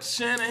soft. What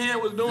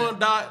Shanahan was doing,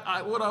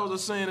 what I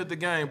was saying at the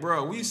game,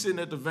 bro. We sitting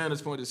at the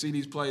vantage point to see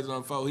these plays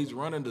unfold. He's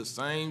running the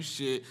same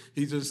shit.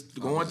 He's just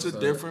going to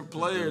different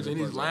players and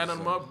he's lining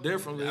them up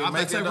differently. I'm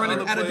about to say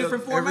running out of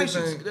different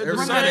formations. The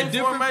Everything- same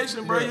different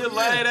formation, bro. Yeah. He'll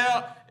lay it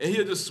out and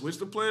he'll just switch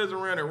the players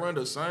around and run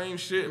the same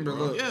shit, But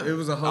bro. look, Yeah. it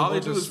was a whole All they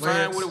bunch do of is find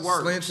slants, what it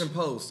works. slants and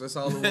posts. That's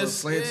all it was. That's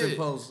Slants and it.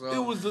 posts. dog. It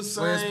was the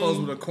slants same. posts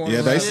with a corner.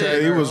 Yeah, they line.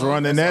 said he was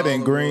running That's that all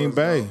in it Green was,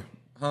 Bay. dog.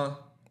 Huh?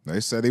 They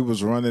said he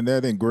was running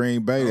that in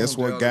Green Bay. That's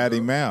don't what doubt got it,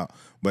 him bro. out.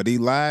 But he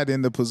lied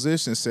in the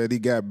position, said he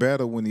got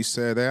better when he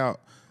sat out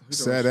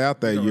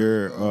that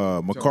year,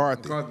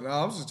 McCarthy. No,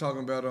 I was just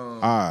talking about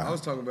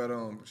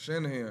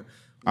Shanahan.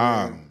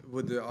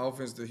 With the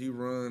offense that he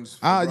runs.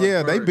 for Brock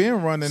Yeah, they Purdy.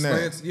 been running that.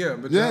 Slants, yeah,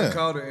 but Yeah. John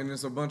caught it, and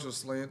it's a bunch of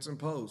slants and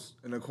posts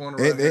in the corner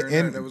right there.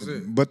 And that was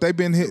it. But they've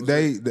been hit.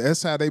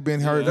 That's how they've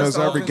been hurting That's us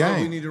the every offense that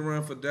we game. need to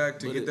run for Dak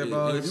to But get that it-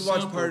 ball. If it's you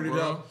watch simple, Purdy, bro.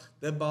 dog,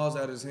 that ball's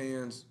out of his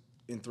hands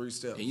in 3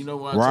 steps. And you know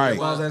why? Right.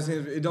 Ball's out of his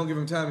hands. It don't give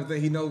him time to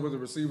think. He knows where the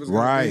receivers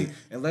Right. be,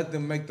 and let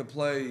them make the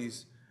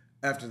plays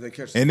after they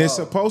catch the And ball. it's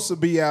supposed to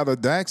be out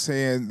of Dak's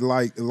hand,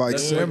 like That's what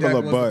similar,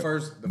 Dak was but the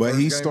first he game of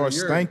the starts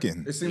year.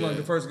 thinking. It seemed like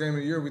the first game of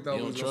the year we thought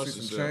You we was don't going to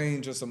trust see some yourself.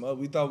 change or some.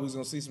 We thought we was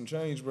going to see some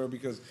change, bro,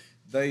 because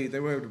they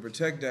were able to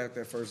protect Dak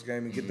that first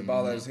game and get the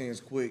ball out of his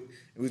hands quick.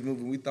 It was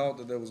moving. We thought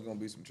that there was going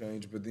to be some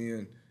change, but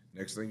then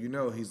next thing you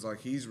know,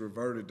 he's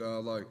reverted,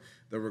 dog. Like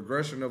the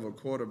regression of a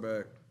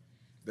quarterback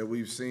that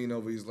we've seen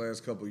over these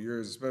last couple of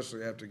years,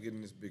 especially after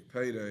getting this big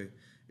payday,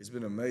 it's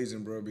been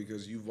amazing, bro,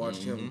 because you've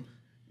watched him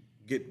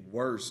get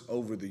worse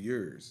over the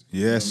years.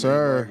 You know Yes, what I mean?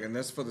 sir. Like, and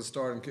that's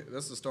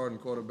the starting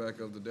quarterback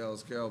of the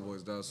Dallas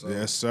Cowboys, dog. So,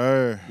 Yes,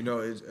 sir. you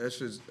know, that's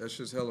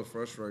just hella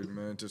frustrating,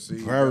 man, to see.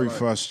 Very a guy like-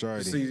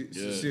 frustrating.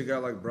 To see a guy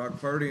like Brock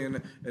Purdy,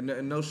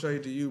 and no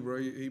shade to you, bro,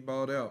 he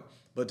balled out.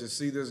 But to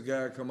see this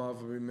guy come off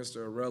and be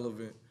Mr.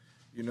 Irrelevant,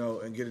 you know,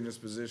 and get in this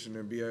position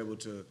and be able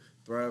to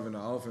thrive in the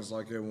offense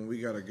like that when we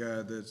got a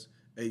guy that's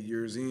 8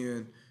 years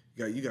in,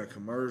 you got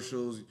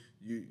commercials,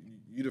 you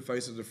the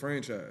face of the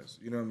franchise,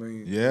 you know what I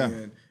mean? Yeah.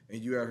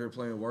 And you out here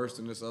playing worse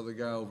than this other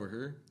guy over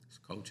here. It's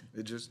coaching.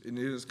 It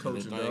is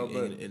coaching, And the dog.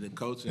 thing- But and the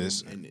coaching,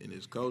 and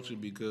it's coaching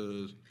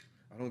because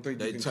I don't think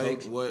they you can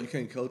take coach. what- You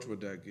can't coach what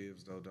that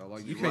gives, though, dog.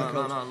 Like you No, can't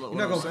no, coach. no, look, You're what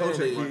not I'm gonna coach that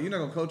saying kid. is- You're not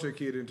gonna coach that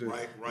kid into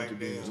Right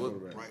being his now,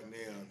 quarterback.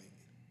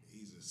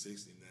 he's a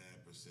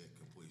 69%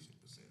 completion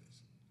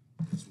percentage.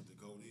 That's what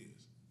the code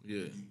is.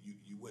 Yeah.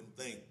 You wouldn't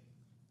think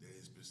that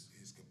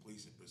his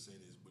completion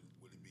percentage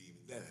would it be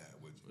even that high,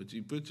 would you? But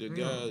you put your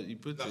guys, you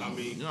put No, your, I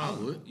mean, no, I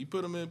would. you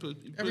put them in.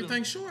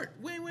 Everything's short.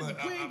 We ain't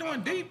But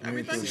doing deep.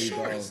 Everything's deep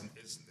short. balls.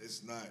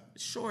 It's not.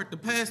 Short. The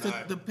it's pass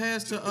not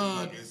to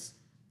like it's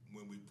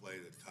when we play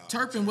the top.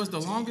 Turpin was the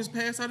longest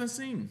pass I done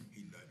seen.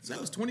 He nutted. That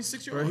was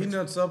 26 Bro, yards. he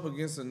nuts up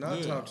against a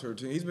not top tier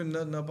team. He's been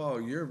nutting up all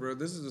year, bro.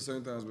 This is the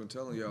same thing I've been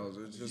telling y'all.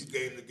 It's just You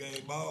gave him the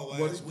game ball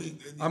last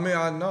week, didn't you? I mean,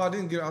 I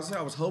didn't get it. I said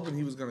I was hoping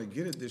he was gonna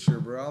get it this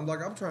year, bro. I'm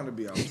trying to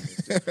be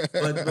optimistic.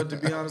 but to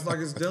be honest, like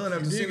it's done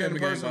after seeing him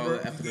in person, bro.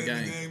 After the You gave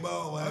him the game. game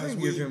ball I last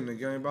didn't week. give him the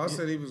game, but I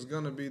said he was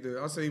gonna be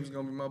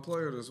my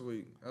player this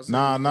week. I said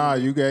Nah,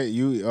 you got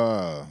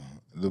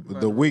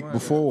the week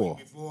before.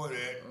 Before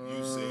that,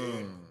 you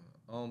said.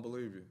 I don't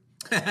believe you.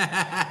 You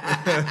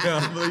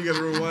got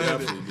to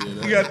rewind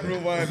it. You got to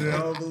rewind it. I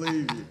don't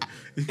believe you.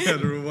 You got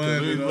to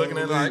rewind it. We looking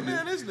at it like,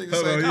 man, this nigga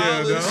Hold say on,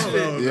 all this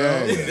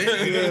shit.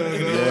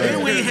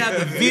 Then we had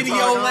the video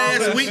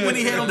last week when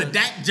he had on the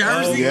Dak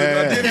jersey.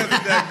 I did have the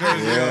Dak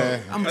jersey. Yeah.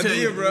 I'm telling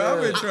you, bro.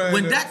 I've been trying.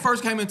 When Dak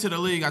first came into the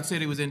league, I said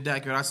he was in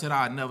Dak, I said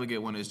I'd never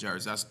get one of his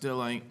jerseys. I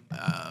still ain't.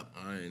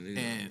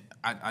 And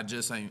I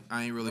just ain't.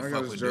 I ain't really I fuck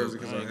got his with jersey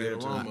dude. because I gave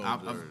it to him.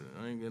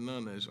 I ain't get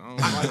none of that shit.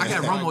 I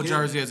got a Romo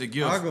jersey as a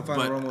gift. I'll go find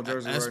a but Romo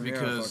jersey that's right now if I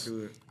because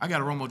could. I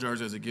got a Romo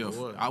jersey as a gift.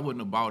 what? I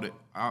wouldn't have bought it,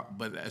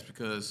 but that's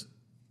because,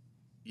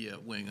 we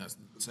ain't gonna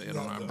say it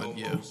on our, but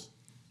yeah.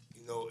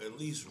 You know, at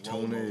least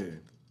Romo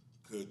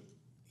could.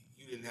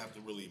 You didn't have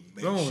to really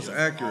make. Romo was shit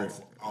accurate.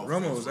 off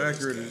Romo was his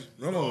accurate. game.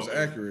 You Romo know was what I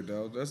mean? accurate,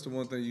 dog. That's the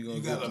one thing you gonna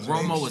You get. gotta to.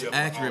 Romo was make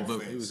accurate, shit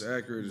but He was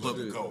accurate as Look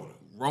shit. colder.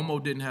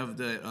 Romo didn't have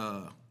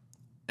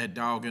that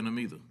dog in him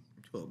either.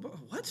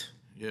 What?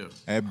 Yeah.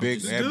 At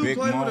big Dude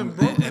played moment.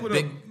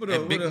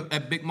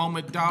 At big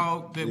moment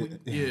dog.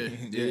 That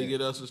Did he get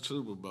us a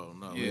Super Bowl?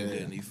 No, he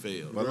didn't. He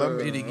failed. But let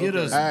me, did he get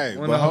us? Hey,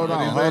 Well, but no, hold but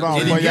he on. led- Before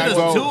did he y'all get us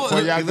go, to it?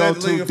 before y'all He go led the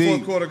league too in deep,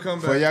 fourth quarter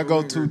comeback. before y'all We go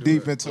ain't too gonna do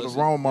deep that. into the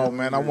Romo,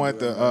 man, I want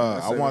do that. to,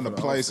 Let's I save want it to for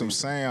the play some offseason.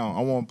 sound.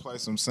 I want to play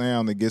some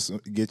sound to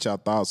get y'all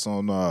thoughts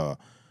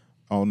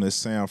on this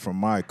sound from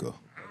Micah.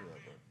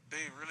 They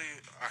really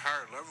are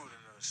higher level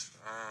than us.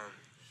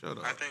 Shut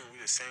up. I think we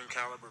the same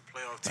caliber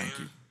playoff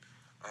team.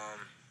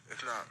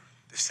 If not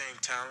the same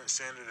talent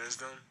standard as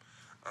them.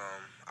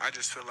 I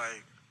just feel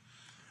like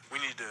we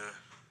need to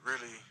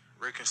really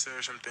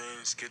reconsider some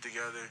things, get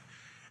together,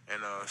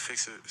 and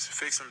fix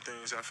some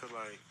things. I feel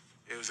like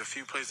it was a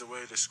few plays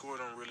away. The score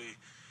don't really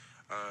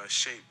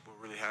shape what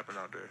really happened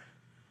out there.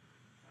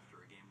 After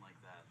a game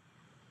like that.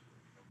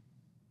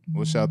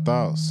 What's your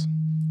thoughts?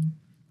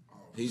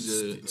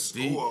 The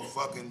score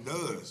fucking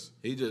does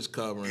He just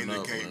covering up.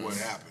 indicate Man. what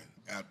happened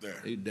out there.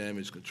 He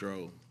damage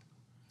control.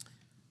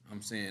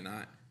 I'm saying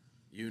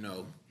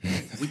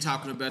we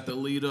talking about the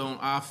leader on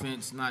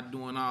offense not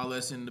doing all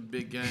this in the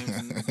big games.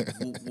 And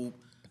whoop, whoop.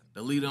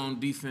 The leader on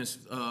defense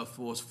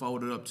for us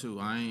folded up too.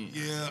 I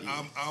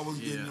was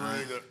getting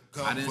ready to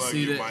come for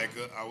you,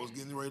 Micah. I was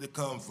getting ready to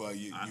come for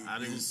you. I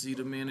didn't see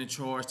the man in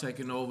charge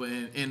taking over,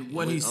 and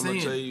what he's I'm saying.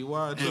 gonna tell you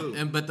why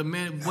too. But the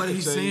man, what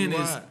he's saying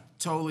is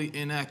totally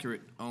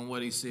inaccurate on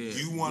what he said.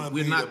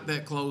 We're not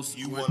that close.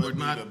 We're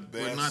not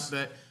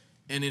that.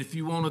 And if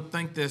you want to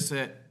think that's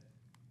that,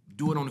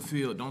 do it on the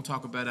field. Don't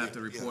talk about it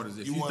after reporters.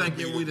 If you think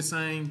that we the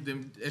same,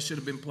 then it should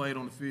have been played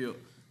on the field.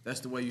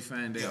 That's the way you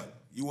find out.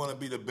 You want to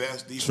be the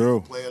best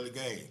defensive player of the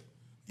game.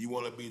 You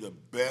want to be the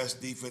best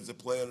defensive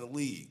player in the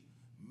league.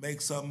 Make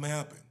something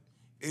happen.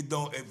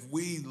 If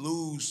we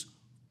lose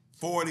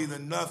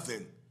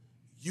 40-0,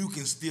 you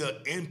can still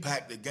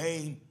impact the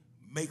game.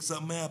 Make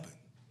something happen.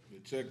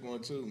 Check one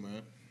too,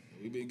 man.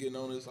 We've been getting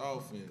on this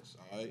offense,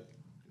 all right?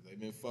 They've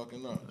been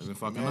fucking up. They've been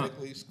fucking up.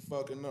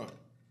 Fucking up.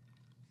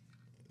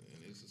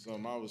 And this is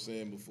something I was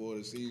saying before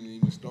the season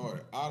even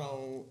started.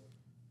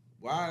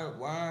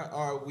 Why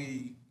are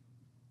we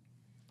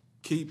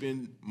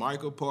keeping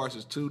Michael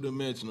Parsons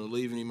two-dimensional,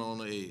 leaving him on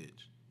the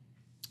edge?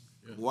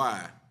 Yeah.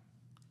 Why?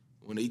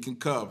 When he can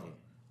cover,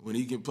 when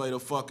he can play the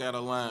fuck out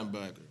of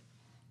linebacker.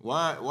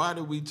 Why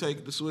did we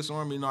take the Swiss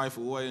Army knife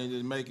away and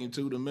just make him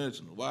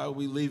two-dimensional? Why are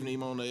we leaving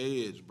him on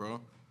the edge, bro?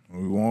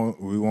 We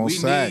want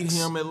sacks. We need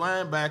him at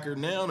linebacker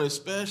now,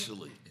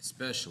 especially.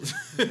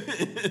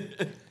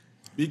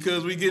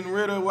 Because we getting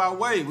rid of our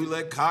weight. We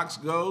let Cox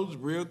go,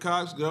 real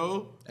Cox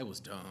go. That was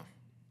dumb.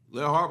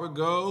 Let Harper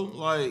go.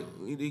 Like,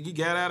 he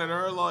got out of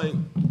there. Like,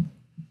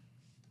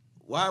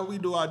 why we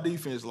do our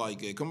defense like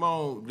that? Come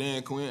on,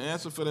 Dan Quinn,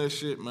 answer for that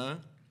shit,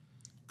 man.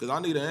 Because I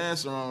need an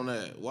answer on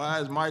that. Why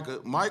is Micah,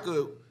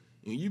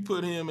 when you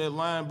put him at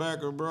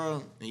linebacker,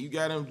 bro, and you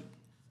got him,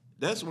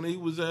 that's when he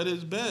was at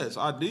his best.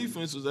 Our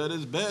defense was at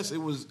his best. It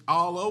was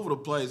all over the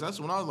place. That's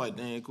when I was like,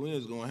 Dan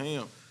Quinn's going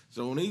ham.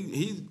 So when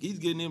he's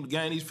getting him to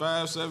gain these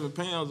 5-7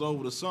 pounds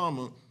over the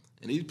summer,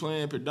 and he's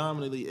playing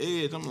predominantly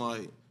edge, I'm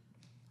like.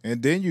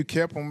 And then you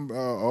kept him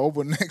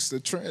over next to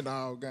Trent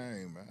all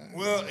game, man.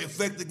 Well,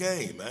 affect the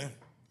game, man.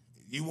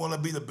 You want to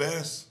be the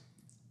best?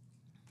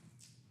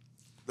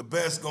 The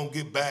best going to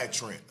get back,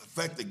 Trent.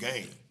 Affect the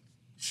game.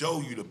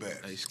 show you the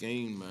best. They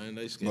scheme, man.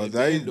 They scheme. But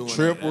they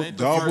triple,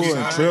 double,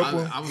 and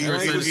triple. He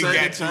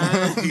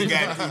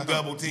got 2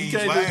 double teams you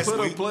can't last just put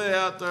week. A play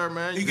out there,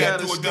 man. He got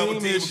 2 double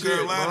teams with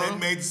Carolina and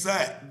made the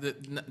sack.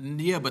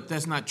 Yeah, but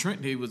that's not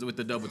Trent. He was with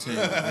the double team.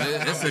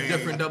 It's a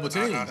different double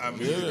team.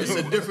 It's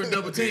a different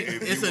double team.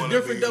 It's a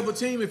different double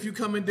team if you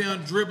coming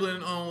down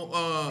dribbling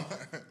on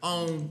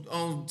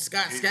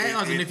Scott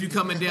Skiles and if you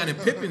coming down in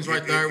Pippin's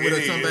right there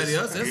with somebody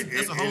else.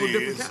 That's a whole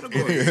different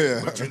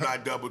category. But you're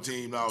not double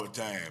teamed all the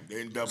time.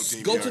 They ain't double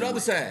team. Go to the other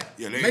side.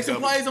 Yeah, make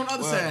some plays on the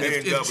other side.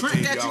 If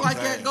Trent got you like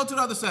that, go to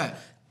the other side.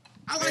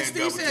 I like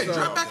Steve said,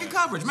 drop back in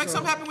coverage. Make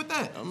something happen with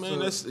that. I mean,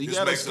 you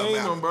got to scheme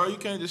him, bro. You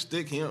can't just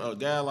stick a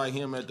guy like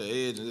him at the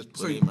edge and just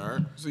put him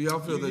there. So y'all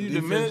feel the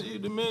defense? You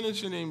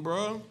diminishing him,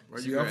 bro.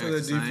 You y'all feel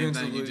the same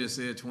thing you just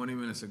said 20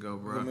 minutes ago,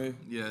 bro. Me?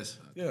 Yes.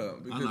 Yeah,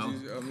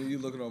 because you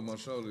looking over my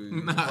shoulder.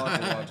 He's a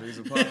pocket watcher. He's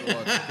a pocket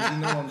watcher. You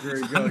know I'm here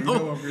to go. You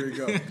know I'm here to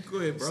go. Go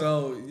ahead, bro.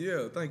 So,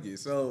 yeah, thank you.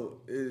 So,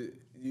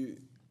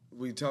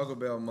 we talk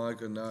about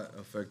Micah not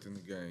affecting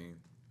the game.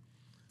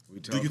 We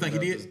talk Do you think he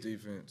did? His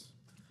defense.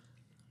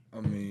 I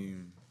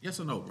mean,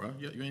 yes or no, bro?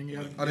 You ain't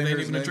got. I didn't hear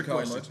his name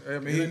called much. I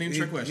mean,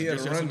 he had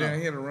a rundown.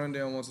 He had a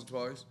rundown once or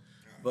twice,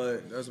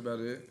 but that's about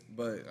it.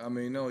 But I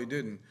mean, no, he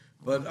didn't.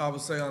 But I would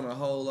say on the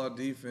whole, our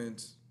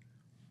defense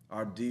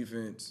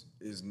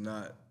is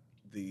not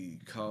the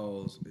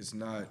cause. It's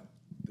not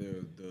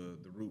the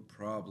root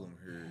problem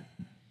here,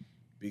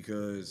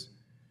 because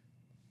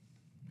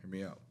hear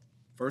me out.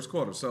 First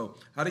quarter. So,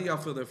 how do y'all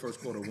feel that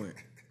first quarter went?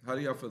 How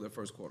do y'all feel that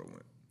first quarter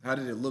went? How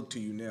did it look to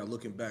you now,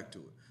 looking back to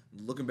it?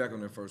 Looking back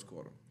on that first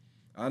quarter.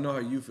 I know how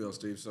you feel,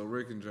 Steve. So,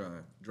 Rick and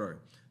Dre,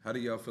 how do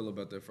y'all feel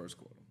about that first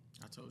quarter?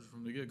 I told you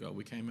from the get-go.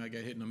 We came out,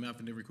 got hit in the mouth,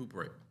 and then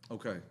recuperate.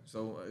 Okay.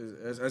 So,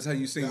 that's how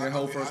you seen that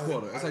whole first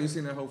quarter. That's how you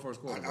seen that whole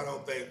first quarter. I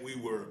don't think we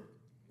were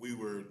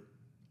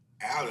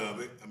out of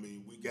it. I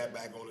mean, we got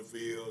back on the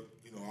field.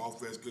 You know,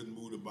 offense couldn't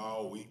move the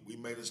ball. We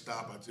made a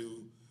stop or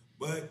two,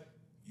 but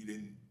they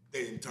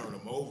didn't turn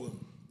them over.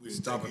 We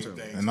didn't stop or two.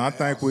 And I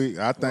think we.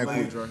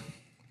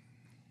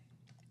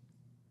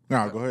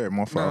 No, go ahead.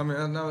 My fault. No,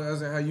 I mean, I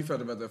was how you felt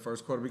about that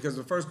first quarter, because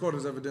the first quarter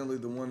is evidently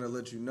the one that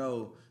let you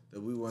know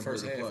that we weren't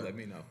first here to half. play. Let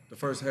me know. The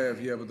first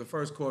half, yeah, but the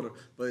first quarter,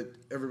 but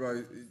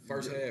everybody.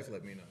 First half,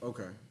 let me know.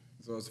 Okay,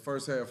 so it's the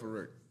first half for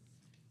Rick.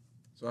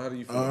 So how do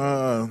you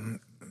feel?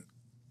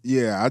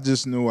 Yeah, I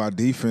just knew our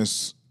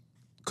defense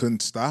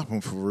couldn't stop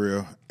them for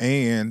real,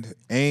 and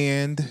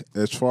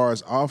as far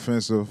as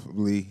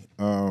offensively,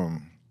 I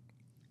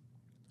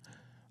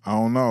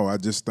don't know. I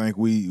just think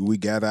we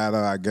got out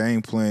of our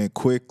game plan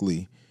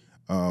quickly.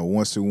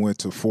 Once it went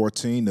to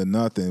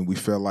 14-0, we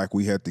felt like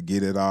we had to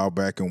get it all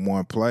back in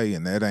one play,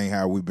 and that ain't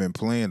how we've been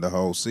playing the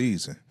whole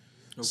season.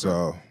 Okay.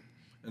 So,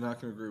 and I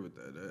can agree with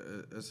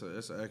that.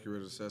 That's an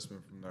accurate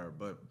assessment from there.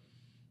 But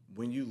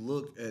when you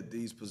look at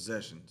these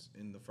possessions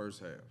in the first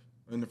half,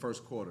 in the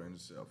first quarter in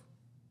itself,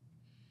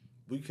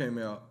 we came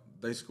out,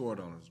 they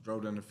scored on us,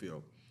 drove down the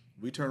field.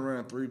 We turned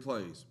around 3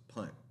 plays,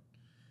 punt.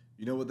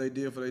 You know what they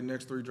did for their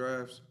next 3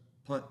 drives?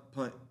 Punt,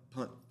 punt,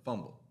 punt,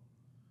 fumble.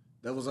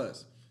 That was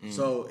us.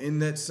 So in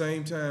that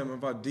same time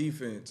of our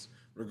defense,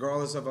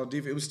 regardless of our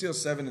defense, it was still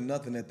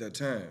 7-0 at that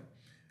time.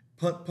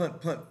 Punt,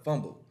 punt, punt,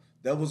 fumble.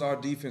 That was our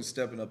defense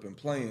stepping up and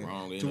playing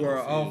to where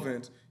our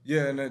offense,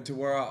 to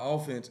where our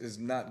offense is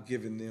not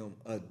giving them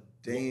a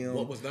damn.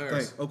 What was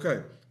theirs? thing.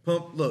 Okay,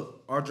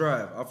 look,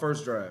 our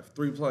first drive,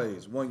 3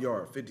 plays, 1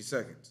 yard, 50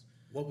 seconds.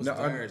 What was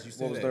theirs? You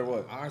said what was their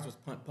what? Ours was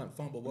punt, punt,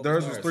 fumble. What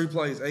theirs was was 3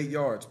 plays, 8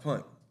 yards,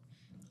 punt.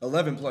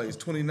 11 plays,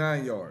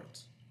 29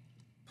 yards,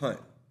 punt.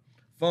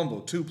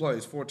 Fumble, 2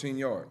 plays, 14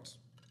 yards.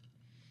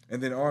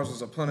 And then ours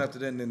was a punt after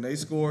that, and then they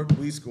scored,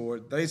 we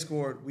scored, they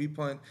scored, we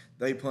punt,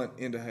 they punt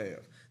into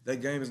half.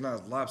 That game is not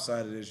as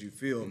lopsided as you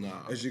feel,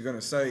 as you're going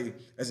to say,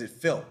 as it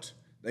felt.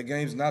 That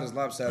game's not as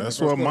lopsided. That's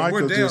what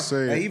Michael just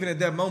said. Even at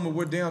that moment,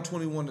 we're down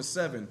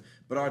 21-7,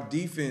 but our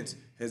defense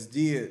has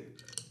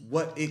did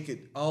what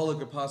all it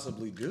could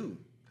possibly do.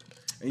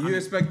 And you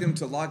expect them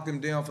to lock them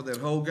down for that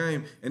whole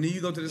game, and then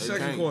you go to the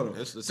second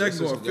quarter. Second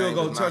quarter, field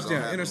goal,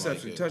 touchdown,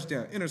 interception,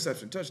 touchdown,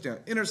 interception, touchdown,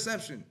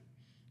 interception.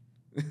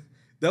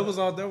 That was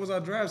our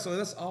drive. So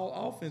that's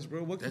all offense,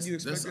 bro. What can you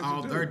expect us to do? That's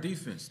all their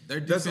defense.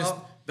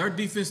 Their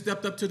defense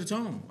stepped up to the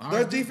tone.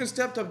 Their defense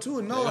stepped up to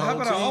it. No, how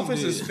about our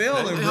offense is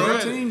failing, bro?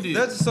 Team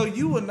did. So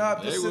you would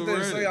not sit there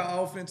and say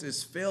our offense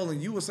is failing.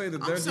 You would say that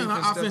their defense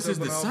our offense is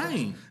the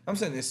same. I'm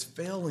saying it's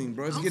failing,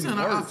 bro. It's getting worse.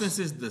 Our offense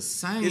is the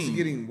same. It's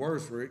getting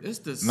worse, Rick. It's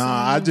the same.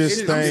 Nah, I just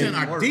think I'm saying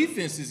our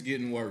defense is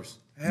getting worse.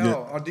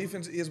 Hell, our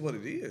defense is what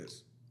it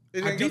is.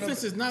 Our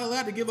defense is not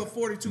allowed to give up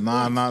 42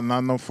 points.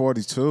 Not no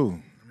 42.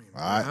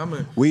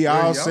 We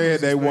all said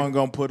they wasn't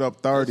gonna put up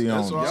 30 on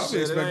us. Y'all be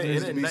expecting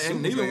this to be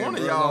and neither one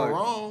of y'all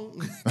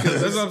wrong.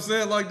 That's what I'm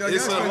saying. Like that,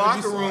 it's a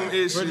locker room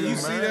issue. Bro, do you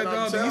see that,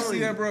 dog? Do you see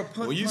that, bro?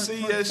 When you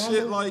see that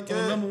shit like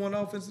that, number 1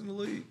 offense in the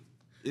league.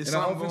 And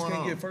our offense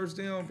can't get first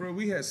down, bro.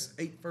 We had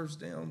 8 first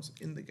downs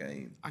in the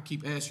game. I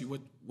keep asking you,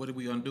 what are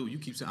we gonna do? You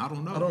keep saying, I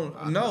don't know. I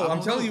don't know.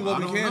 I'm telling you what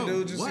we can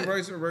do. Just what?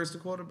 erase the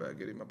quarterback,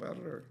 get him up out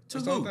of there. To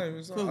That's the who? whole thing.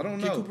 Who? I don't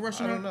Get know. Cooper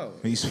Rush I in don't there? know.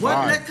 He's What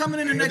fine. next coming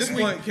in the next week?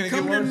 Can it get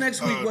Coming in the worse?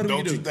 next week, what do we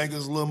Don't do? you think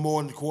it's a little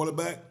more than the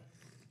quarterback?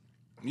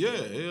 Yeah,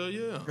 hell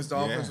yeah. It's the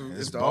offensive. it's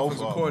It's the both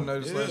offensive of 'em. coordinator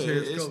Yeah, slash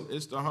head coach.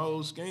 it's the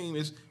whole scheme.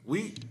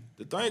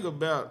 The thing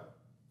about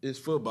it's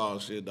football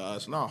shit, dog.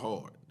 It's not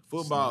hard.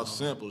 Football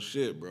simple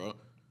shit, bro.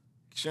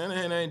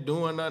 Shanahan ain't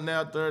doing nothing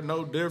out there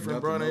no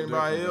different, bro, than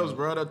anybody else,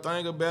 bro. The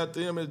thing about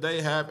them is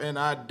they have an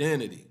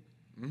identity.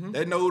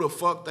 They know who the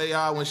fuck they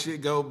are when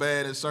shit go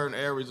bad in certain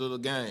areas of the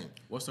game.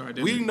 What's our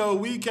identity? We know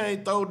we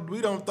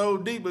don't throw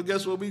deep, but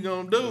guess what we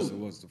gonna do?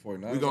 What's the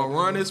 49ers? We gonna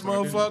run this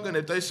motherfucker, and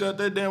if they shut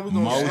that down, we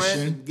gonna slant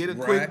and get a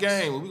quick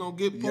game. We gonna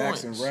get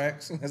points. Yaks and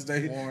racks. That's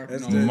they.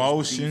 That's No,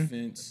 Motion.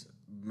 defense.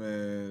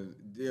 Man,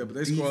 yeah, but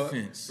they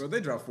Defense. scored. Bro,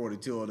 they dropped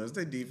 42 on us.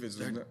 Their defense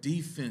was Their not.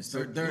 defense.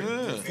 Their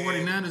Yeah.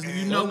 49ers, you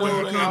And know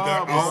their what?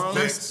 Their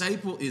offense-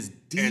 staple is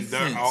And defense.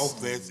 their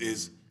offense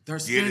is They're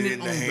getting standing in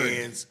the on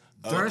hands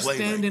of They're playmakers.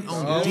 standing The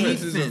on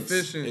offense is defense.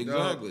 efficient.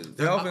 dog. Exactly.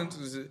 The offense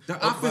is. Their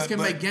offense can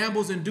but- make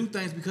gambles and do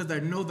things because they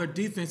know their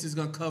defense is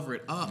going to cover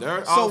it up.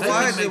 Their So offense-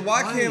 why can is it? make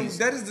Why can't plays.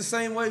 that is the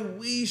same way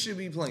we should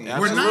be playing?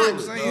 We're not.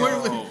 That's what I'm saying.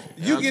 We're-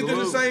 You give them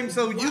the Absolutely. same.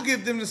 So you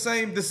give them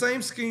the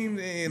same scheme,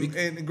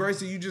 and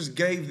Gracie, you just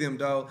gave them,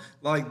 dog.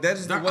 Like that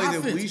is the Their way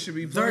offense, that we should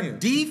be Their playing.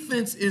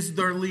 defense is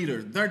their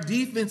leader. Their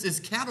defense is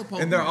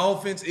catapulting. And their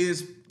offense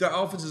is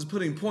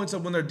putting points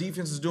up when their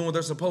defense is doing what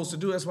they're supposed to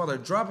do. That's why they're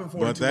dropping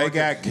 42. But they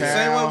got the same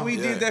Cal. way we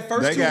Yeah. did that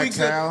first They 2 got weeks.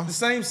 Cal. The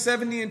same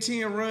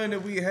 70-10 run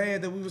that we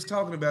had that we was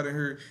talking about in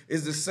here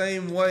is the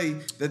same way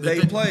that they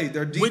they- played.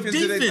 Their with defense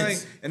did their thing,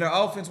 defense. and their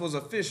offense was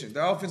efficient.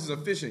 Their offense is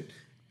efficient.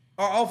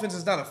 Our offense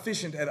is not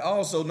efficient at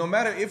all. So no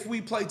matter if we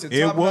play to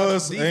It top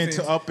was defense,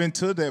 up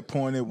until that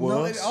point. It no,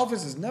 was. the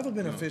offense has never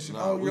been efficient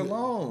all year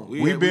long.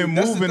 We've been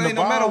That's the moving the thing.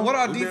 No matter ball. what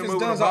our We been defense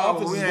moving does, the our ball,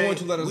 offense but is we going ain't-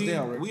 to let us we-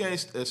 down. Rick. We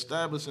ain't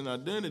establishing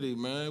identity,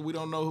 man. We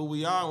don't know who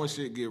we are when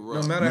shit get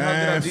rough. No matter how good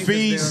our Man, defense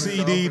feed down,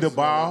 CD our the offense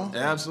ball.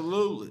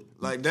 Absolutely.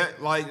 Like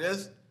that. Like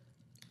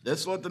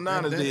that's what the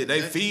Niners did.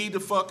 They feed the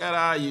fuck out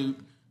of IU.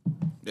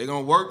 They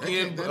gonna work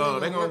in. They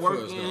gonna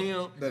work in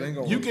him. That ain't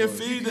gonna You work can for us.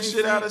 feed the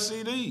shit out of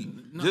CD.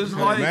 Just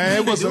like Man,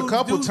 it was a Dude,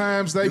 couple dude,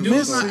 times they dude's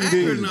missed not CD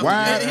accurate enough.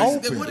 wide He's-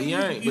 open. what do He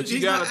ain't, but you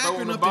he's gotta not throw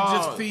him accurate the enough to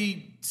ball. just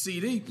feed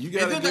CD. You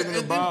gotta And give him the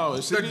and ball.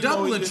 They're CD know he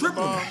doubling, get the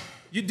tripling. ball.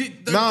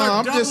 No,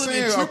 I'm just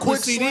saying a quick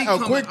CD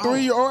slant, a quick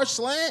 3-yard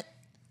slant.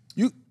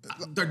 You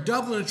They're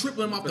doubling and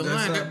tripling them off the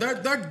that's line. not-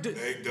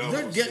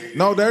 They're getting.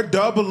 no, they're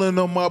doubling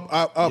them up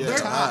Yeah,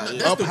 top,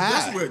 yeah. up That's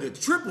high. where the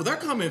triple. They're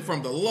coming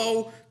from the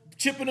low,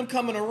 chipping them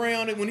coming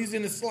around, and when he's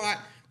in the slot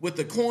with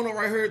the corner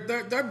right here,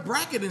 they're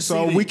bracketing.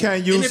 So CD. we can't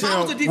And use if I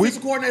was the him-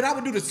 defensive coordinator, I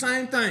would do the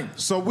same thing.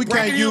 So we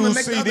Bracket can't him and use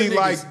make the other CD niggas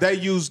like they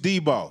use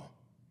Debo.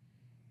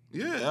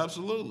 Yeah,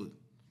 absolutely.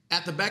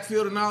 at the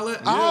backfield and all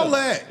that. All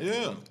that.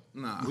 Yeah.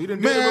 Nah. We done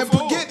did Man, it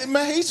before. forget it,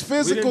 man. He's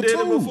physical We done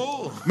did it too.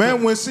 before.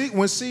 Man,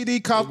 when CD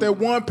caught that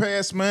one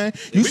pass, man,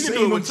 you We can seen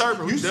do it him. with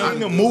Turpin. We You done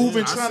seen it. him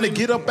moving, I trying to seen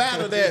get up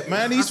out of that,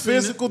 man. He's seen it.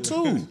 physical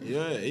too.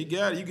 Yeah, he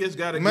got it. You just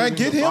got to Man,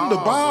 get him the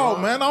ball,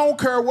 bro. man. I don't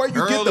care where you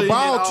get Early the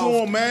ball and to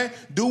often. him, man.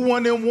 Do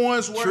one of them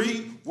ones where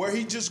Treat-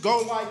 he just go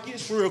like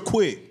this real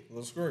quick.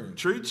 Little screen.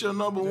 Treat your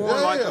number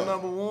one like the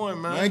number one,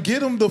 man. Man,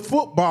 get him the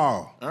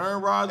football. Aaron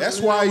Rodgers. That's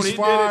you know, why when he's he did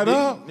fired it,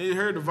 up. He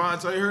heard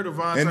Devontae. He heard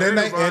Devontae. And then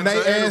they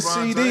ask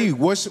Devontae. CD,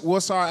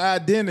 what's our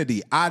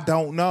identity? I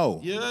don't know.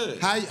 Yeah.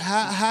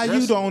 How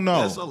you don't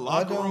know? That's a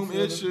locker room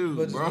issue,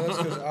 but bro. that's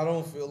 'cause I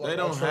don't feel like They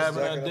don't I trust have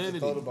an Zach enough to identity.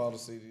 throw the ball to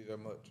CD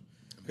that much.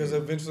 Because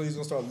eventually he's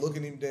gonna start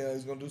looking him down.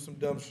 He's gonna do some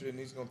dumb shit and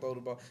he's gonna throw the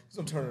ball. He's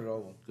gonna turn it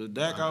over. Because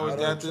Dak always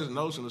got this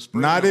notion of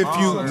spreading Not the if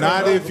ball you- around.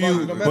 not if you- No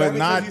matter but how many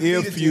not times feed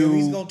if it to him, you-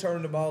 he's gonna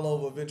turn the ball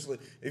over eventually.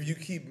 If you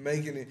keep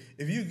making it,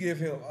 if you give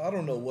him, I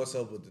don't know what's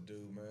up with the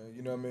dude, man.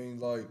 You know what I mean?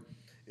 Like,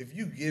 if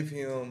you give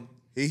him,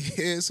 He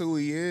is who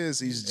he is.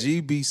 He's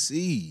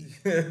GBC.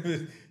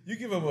 you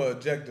give him an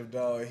objective,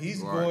 dog.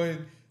 He's going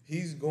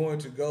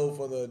to go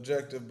for the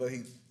objective, but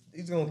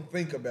he's gonna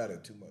think about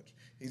it too much.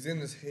 He's in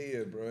his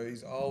head, bro.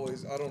 He's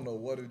always, I don't know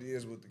what it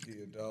is with the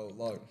kid, dog.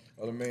 Like,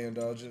 or the man,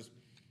 dog. Just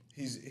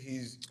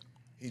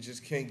he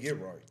just can't get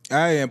right.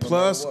 Hey, and No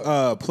plus matter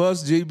what.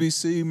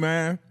 GBC,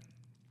 man.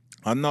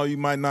 I know you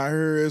might not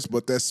hear this,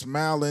 but that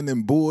smiling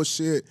and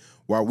bullshit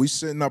while we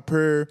sitting up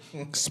here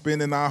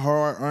spending our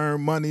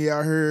hard-earned money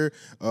out here,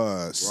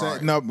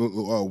 setting up,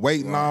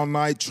 waiting all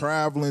night,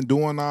 traveling,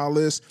 doing all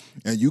this,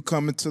 and you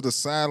coming to the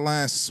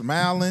sideline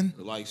smiling.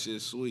 Like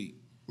shit sweet.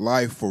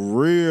 Like, for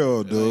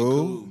real, dude.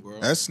 cool, bro.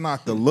 That's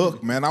not the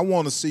look, man. I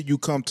want to see you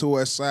come to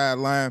a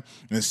sideline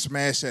and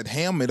smash that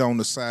helmet on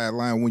the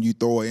sideline when you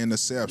throw an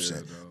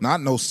interception. Not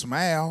no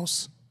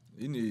smiles.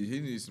 He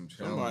needs some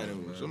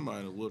challenge.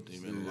 Somebody whooped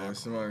him in the Yeah, locker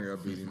somebody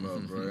got beat him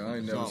up, bro. I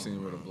ain't never seen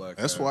him with a black.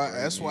 That's eye, why.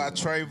 bro. That's He why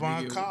needs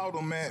Trayvon called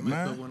him that, Put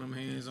man. one of them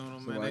hands on him, man.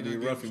 Somebody They need to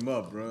gonna rough him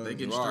up, bro. They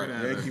getting straight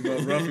out Yeah, of keep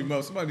it. up, rough him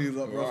up. Somebody needs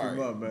to rough him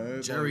up,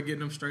 man. Jerry getting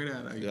them straight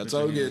out of I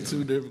told you get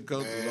two different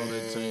coaches on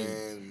that team.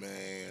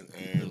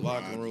 And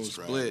locker room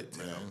split,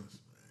 man.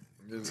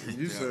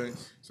 You say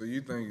so?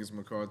 You think it's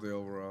McCarthy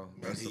overall?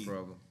 That's the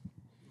problem.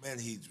 Man,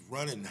 he's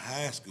running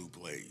high school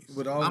plays.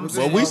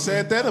 Well, we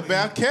said that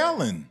about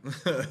Kellen.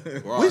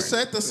 We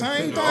said the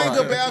same thing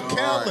about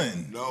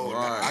Kellen. No,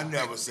 I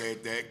never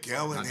said that.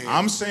 Kellen had...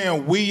 I'm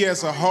saying we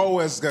as a whole,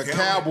 as the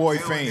Cowboy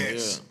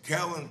fans.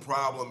 Kellen's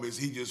problem is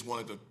he just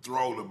wanted to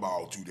throw the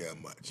ball too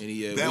damn much. And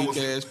he had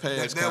weak-ass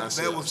pass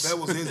concepts. That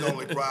was his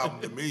only problem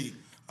to me.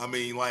 I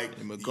mean, like,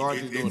 and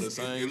McCarthy's doing the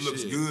same shit. It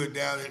looks good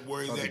down at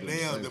where he's at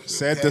now.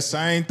 Said the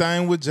same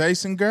thing with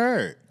Jason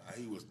Garrett.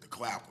 He was the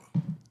clapper.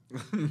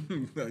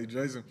 Hey,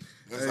 Jason.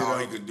 That's all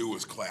he could do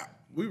was clap.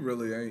 We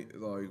really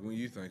ain't, like, when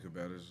you think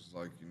about it, it's just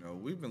like,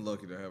 we've been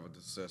lucky to have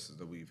the successes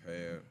that we've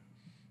had.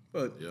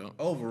 But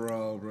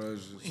overall, bro,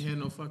 it's just... We ain't had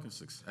no fucking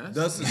success.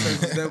 The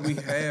successes that we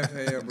have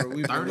had, bro,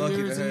 we've been lucky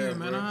to have,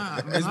 man, bro.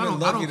 I don't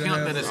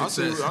count that as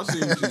success. I see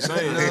what you're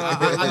saying.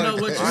 I know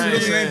what you're saying.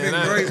 It ain't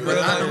been great, but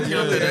I don't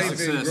count that as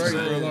success. I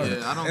don't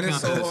count that and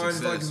it's so hard,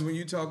 as like, because when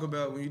you talk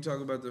about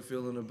the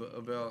feeling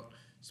about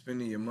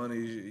spending your money,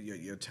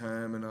 your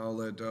time, and all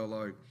that, dog,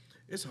 like,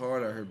 it's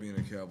hard out here being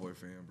a Cowboy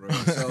fan, bro.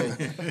 So,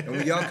 and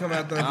when y'all come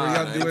out there, bro,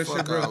 y'all do that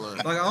shit, bro.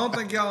 Like, I don't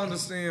think y'all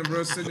understand,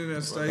 bro, sitting in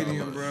that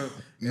stadium, bro.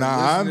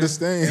 I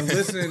understand. And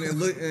listen and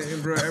look,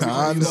 and bro, every time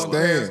I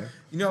understand.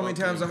 you know how many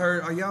times I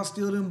heard, are y'all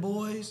still them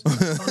boys?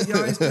 Oh,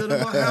 y'all ain't still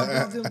them boys? How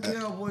about them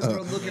Cowboys,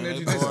 bro, looking at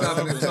you? They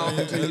stopping and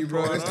talking to you,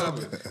 bro.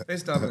 They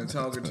stopping and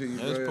talking to you,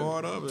 bro. That's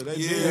part of it.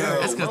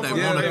 That's because they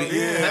want to be.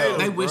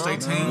 They wish they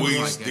team was We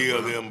like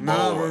still that, them boys.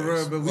 No,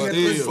 bro, but we had to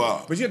listen.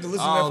 But you have to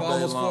listen to that for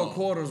almost long. 4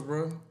 quarters,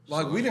 bro.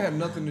 Like, we didn't have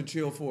nothing to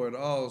chill for at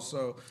all.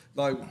 So,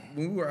 like,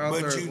 when we were out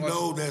there. But you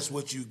know that's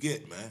what you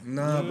get, man.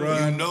 Nah,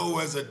 bro. You know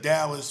as a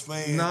Dallas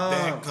fan,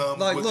 that comes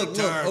like, with look,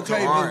 the territory.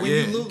 okay, but when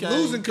you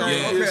losing,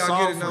 okay, I get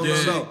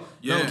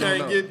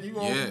it.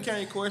 No. You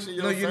can't question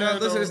your you're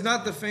not. Listen, it's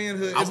not the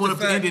fanhood. I went up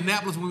to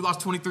Indianapolis when we lost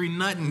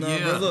 23-0. No,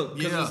 yeah, but look,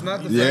 because it's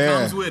not the fact fact.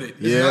 comes with it.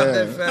 It's not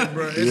that fact,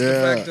 bro. It's the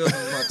fact of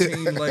my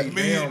team laid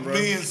down, bro.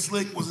 Me and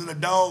Slick was in a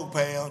dog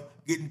pound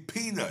getting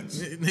peanuts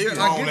I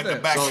thrown get at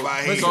the back of our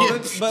head. But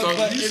it's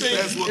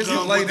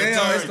the lay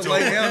down. It's the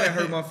lay down that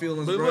hurt my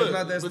feelings, bro. It's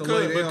not that's the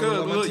lay down.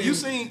 Because look,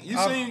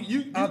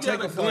 you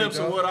got a glimpse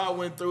of what I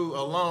went through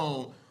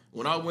alone.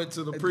 When I went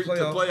to the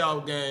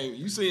playoff game,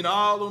 you seen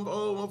all them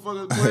old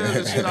motherfuckers players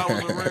and shit I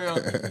was around,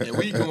 and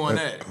we going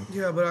at it.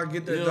 Yeah, but I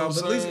get that, dog.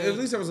 But at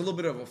least there was a little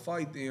bit of a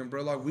fight then,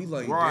 bro. Like, we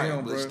laid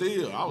down, bro. But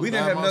still, we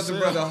didn't have nothing,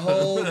 bro, the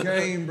whole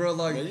game, bro.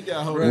 Like, man, you got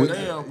to hold it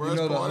down, bro.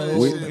 The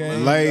whole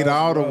game laid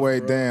all the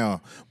way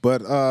down.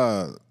 But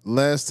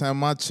last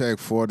time I checked,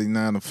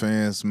 49er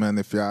fans, man,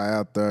 if y'all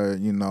out there,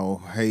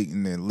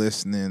 hating and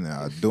listening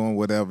or doing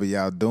whatever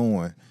y'all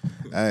doing,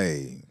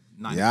 hey.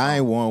 94. Y'all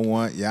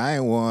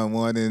ain't won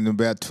one in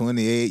about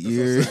 28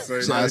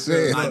 years. I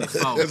said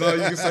 94. That's all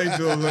you can say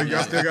to them. Like,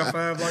 y'all still got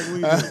 5 like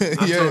we do.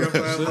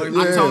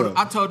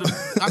 I told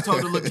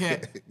the little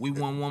cat, we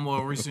won one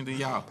more recently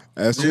than y'all.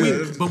 That's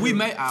true. But we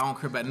made. I don't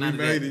care about none of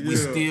that. We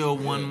still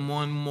won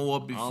one more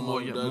before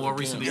more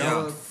recently than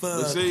y'all.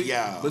 But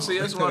see,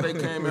 that's why they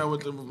came out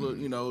with the,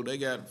 they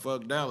got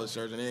fuck Dallas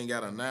shirts and they ain't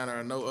got a Niner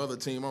or no other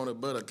team on it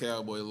but a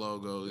Cowboy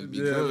logo.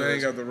 Because they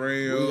ain't got the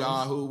ring. We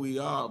are who we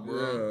are,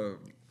 bro. Yeah.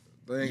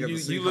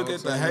 You look at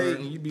the hate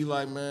and you be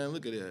like, man,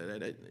 look at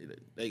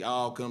it. They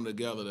all come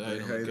together to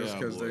hate us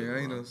because they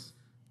ain't us.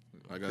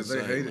 Like I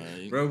said, they hate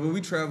it, bro. But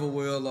we travel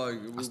well. Like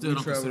we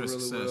travel really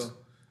success. well.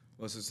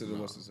 What's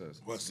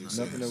success? What's success?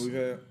 Nothing that we've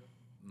had.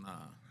 Nah,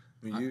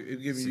 I mean,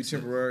 it's giving you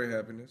temporary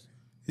happiness.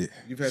 Yeah,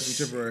 you've had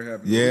some temporary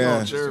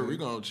happiness. Yeah, we're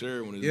gonna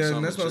cheer when it's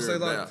and that's what I say.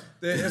 Like,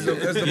 as the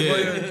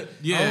player,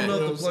 I don't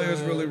know if the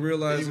players really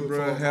realize,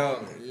 bro,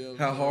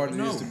 how hard it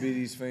is to be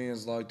these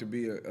fans, like to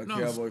be a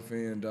Cowboy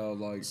fan,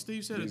 dog. Like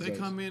Steve said, they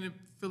come in and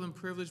feeling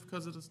privileged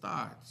because of the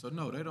star. So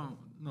no, they don't.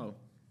 No.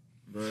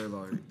 Bro,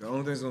 like the only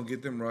thing that's gonna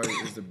get them right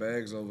is the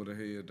bags over the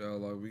head,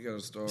 dog. Like we gotta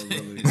start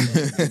really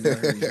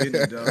hitting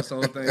it, dog. That's the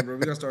only thing, bro.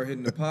 We gotta start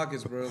hitting the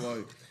pockets, bro.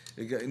 Like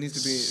it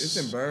needs to be. It's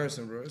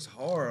embarrassing, bro. It's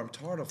hard. I'm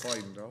tired of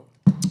fighting, dog.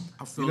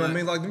 You know what I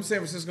mean? Like them San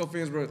Francisco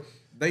fans, bro.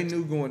 They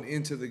knew going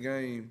into the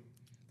game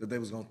that they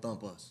was gonna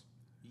thump us.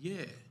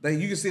 Yeah.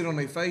 You can see it on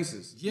their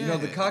faces. Yeah.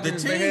 The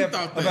cockiness they have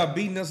about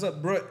beating us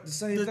up, bro. The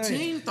same thing. The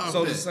team thought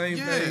so that. the same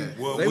thing.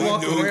 Well, they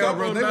walked around,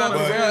 bro. They walked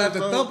around after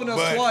thumping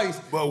us twice.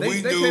 But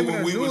we knew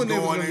when we was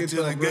going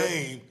into the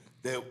game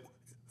that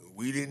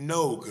we didn't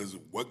know because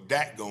what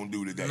Dak gonna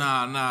do today.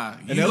 Nah.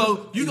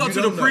 You go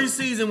to the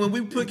preseason when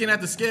we looking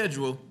at the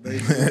schedule.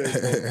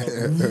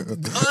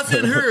 Us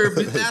and her,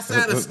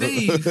 outside of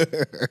Steve,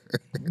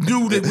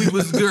 knew that we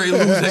was going to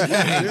lose that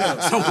game.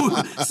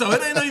 So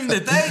it ain't even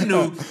that they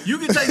knew. You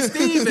can take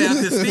Steve out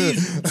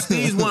because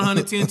Steve's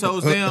 110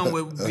 toes down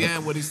with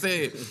what he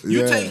said.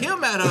 You take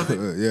him out of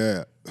it.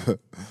 Yeah.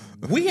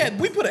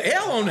 We put an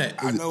L on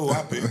that. I know who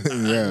I picked.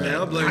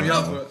 I blame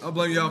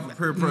y'all for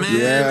peer pressure.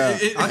 Yeah,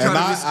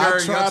 I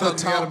try to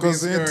talk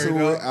us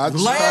into it. I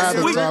try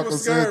to talk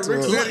us into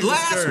it.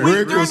 Last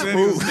week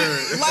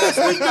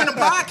during the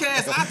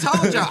podcast, I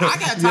told y'all I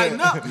got to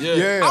tighten up.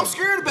 Yeah. I'm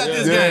scared about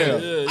this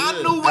game.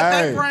 I knew what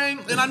they bring,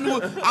 and I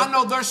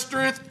know their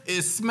strength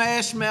is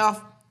smash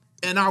mouth,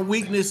 and our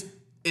weakness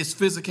is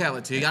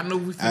physicality. I know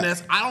we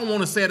finesse. I don't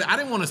want to say it. I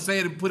didn't want to say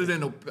it and put it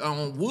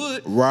on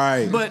wood.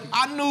 Right. But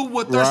I knew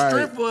what their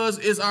strength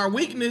is our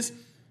weakness.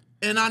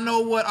 And I know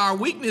what our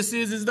weakness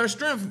is their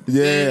strength.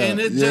 Yeah. And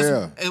it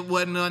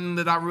wasn't nothing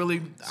that I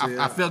really,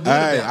 I felt good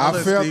about.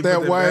 I felt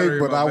that way,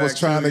 but I was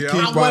trying to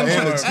keep my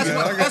energy.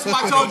 That's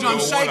why I told you I'm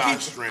shaky.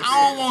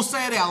 I don't want to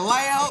say it out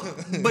loud,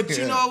 but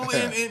you know,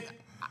 and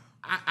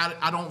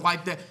I don't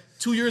like that.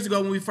 2 years ago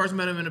when we first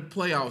met him in the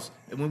playoffs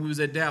and when we was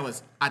at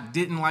Dallas, I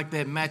didn't like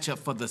that matchup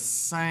for the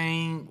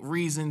same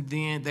reason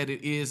then that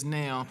it is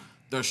now.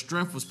 Their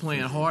strength was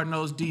playing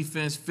hard-nosed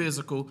defense,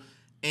 physical,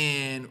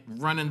 and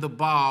running the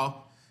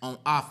ball on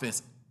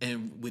offense.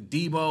 And with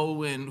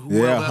Debo and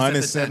whoever else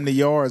 170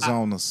 yards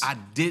on us. I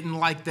didn't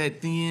like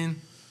that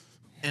then,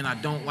 and I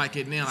don't like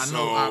it now. I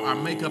know our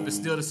makeup is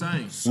still the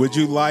same. Would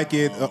you like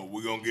it?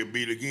 We're going to get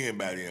beat again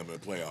by them in the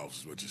playoffs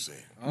is what you're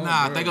saying.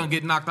 Nah, they're going to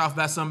get knocked off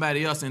by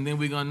somebody else, and then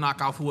we're going to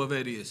knock off whoever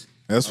it is.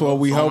 That's what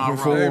we hoping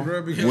for.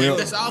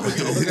 That's all we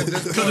do.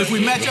 Because if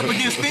we match up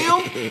against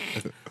them,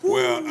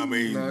 well, I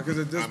mean, because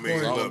at this point,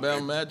 it's all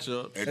about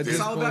matchup. It's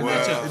all about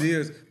matchup. It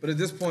is, but at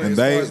this point, and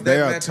they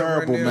are a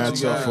terrible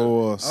matchup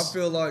for us. I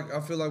feel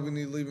like we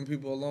need leaving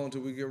people alone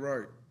till we get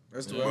right.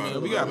 That's the way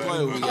we got to play.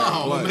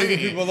 Leaving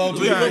people alone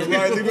till we get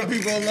right. Leaving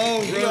people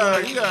alone, bro.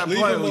 You got to play.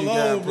 Leave them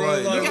alone, bro.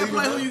 You got to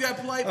play who you got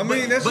to play. I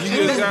mean, that's we need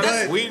it.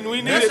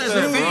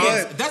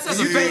 That's as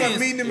a fan.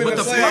 But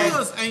the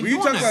players ain't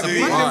doing that.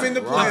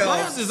 The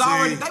players is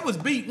already, they was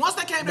beat. Once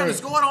they came down and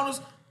scored on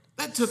us,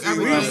 that took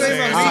everything.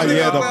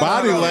 The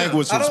body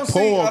language was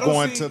poor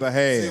going to the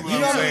half. See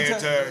what I'm saying,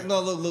 Terry? No,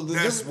 look.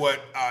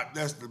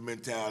 That's the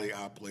mentality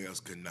our players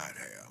could not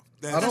have.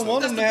 I don't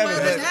want them to have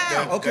it.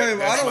 Okay,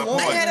 I don't want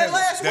them to have it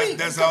last week.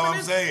 That's all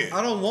I'm saying.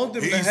 I don't want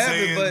them to have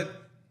it,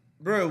 but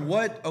bro,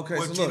 what? Okay,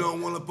 but so you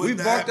don't want to put we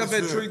the walked up at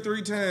atmosphere.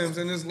 three times,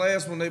 and this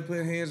last one they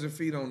put hands and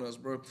feet on us,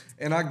 bro.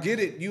 And I get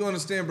it, you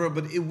understand, bro.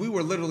 But we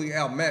were literally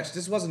outmatched.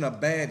 This wasn't a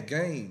bad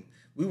game.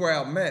 We were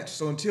outmatched.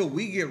 So until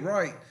we get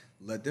right,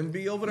 let them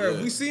be over there.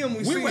 Yeah. We see them.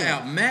 We were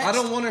outmatched. I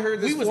don't want to hear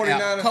this. We was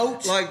 49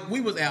 out-coached. Like we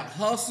was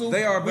out-hustled.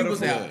 They are better. We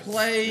was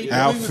out-played.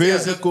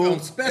 Out-physical.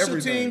 On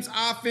special teams,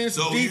 offense,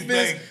 so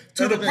defense.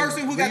 To the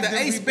person who got the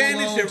ace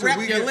bandage that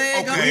wrapped your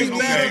leg up was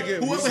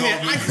better. Whoever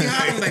had icy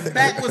hot on their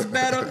back was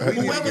better.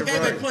 Whoever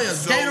gave their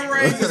players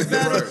Gatorade was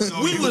better.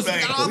 We was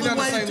all the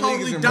way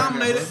totally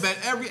dominated by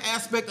every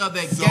aspect of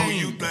that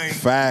game.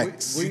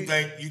 Facts. You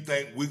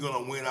think we're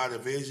gonna win our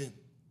division?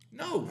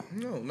 No,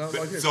 not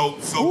like this. So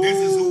this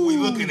is who we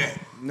looking at.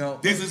 No,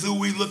 this is who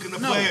we looking to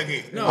play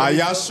against. No. Are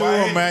y'all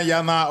sure, man?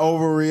 Y'all not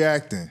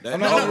overreacting? I'm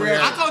not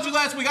overreacting. I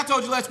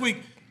told you last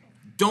week.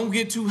 Don't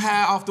get too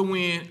high off the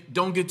win.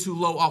 Don't get too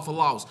low off a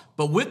loss.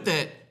 But with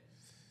that,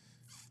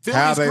 Philly's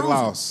how they cruising.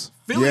 lost?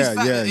 Philly's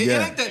Yeah.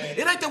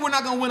 It ain't that we're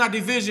not gonna win our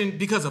division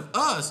because of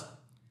us.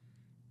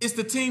 It's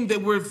the team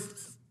that we're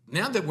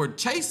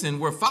chasing,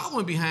 we're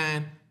following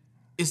behind.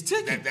 Is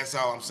ticking. That's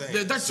all I'm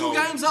saying. They're 2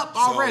 games up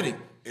already.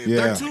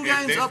 They're 2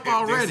 games up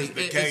already. If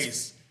this is the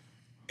case,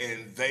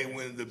 and they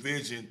win the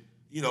division,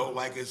 you know,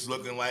 like it's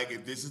looking like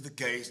if this is the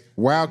case,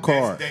 wild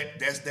card.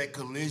 That's that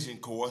collision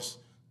course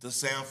to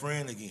San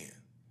Fran again.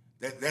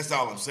 That's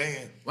all I'm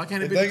saying. Why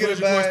can't it be the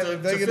collision course to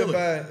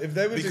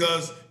Philly?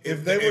 Because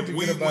if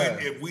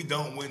we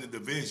don't win the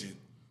division,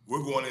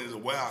 we're going into the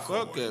wild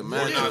card. Okay,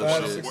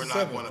 We're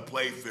not going to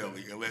play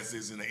Philly unless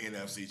it's in the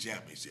NFC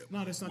Championship.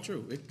 No, that's not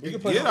true.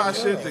 Get our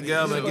shit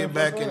together and get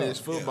back in this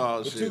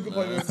football shit. The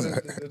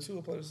two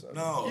will play the same.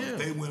 No, if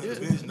they win the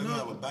division, they're going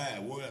to have a bye.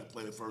 We're going to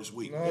play the first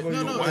week. No,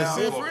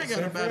 San Fran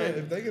got a bye.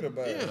 If they get a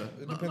bye,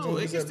 it depends on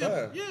who's at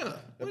bye. Yeah.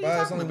 The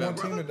bye is only one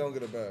team that don't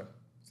get a bye.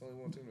 It's only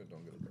one team that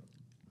don't get a bye.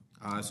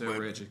 All right, so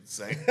Reggie.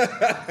 Same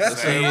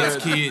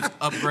kids,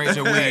 upgrade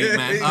your weed,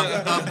 man.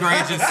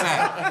 Upgrade your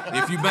sack.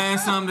 If you buying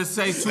something that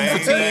say 2 for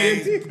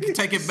 10,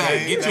 take it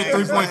back. Get your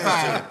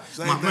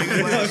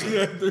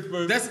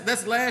 3.5.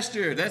 That's last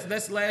year.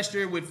 That's last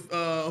year with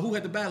who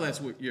had the bye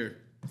last year?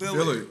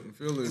 Philly.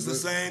 It's the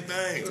same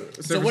thing.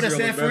 So what if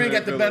San Fran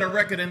got the better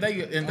record and they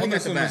got the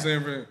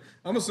bye?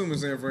 I'm assuming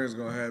San Fran's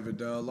gonna have it,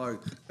 dog.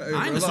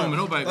 I ain't assuming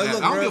nobody. I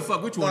don't give a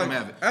fuck which one of them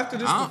have it. After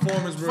this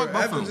performance, bro.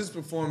 After this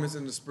performance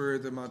and the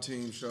spirit that my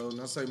team showed,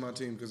 and I say my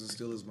team because it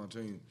still is my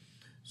team.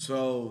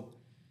 So,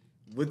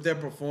 with that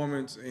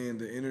performance and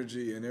the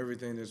energy and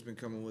everything that's been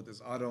coming with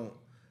us,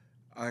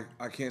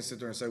 I can't sit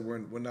there and say we're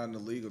not in the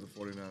league of the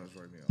 49ers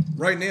right now.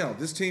 Right now,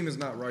 this team is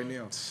not right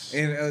now.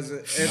 And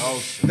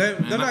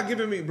they're not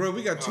giving me, bro.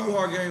 We got 2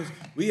 hard games.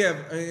 We have,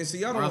 and see,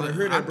 y'all don't want to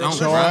hear that, bro.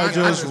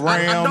 Chargers,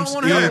 Rams,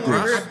 Eagles. You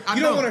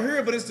don't want to hear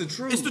it, but it's the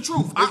truth. It's the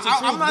truth.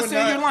 I'm not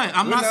saying you're lying.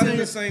 I'm not saying in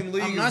the same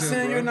league. I'm not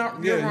saying you're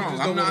not. You're wrong. You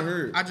just don't want to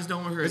hear it. I just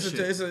don't want to hear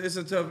it. It's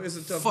a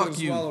tough Fuck thing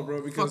to you. swallow,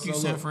 bro. Because Fuck you,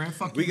 San Fran.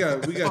 Fuck you. We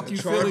got Fuck the you,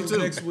 Philly, Chargers too.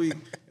 next week,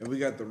 and we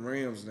got the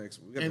Rams next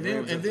week. And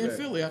then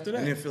Philly after that.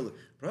 And then Philly.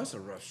 Bro, that's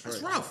a rough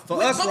stretch. That's rough.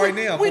 For us right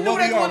now. We for knew what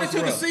that we are, going it's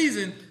into the rough.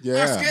 season.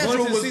 Yeah. Our schedule Going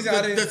into the was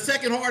season, the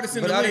second hardest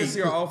in the But league. I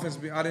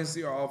didn't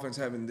see our offense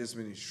having this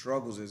many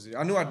struggles this year.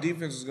 I knew our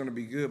defense was going to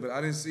be good, but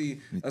I didn't see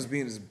us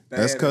being as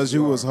bad. That's because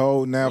you was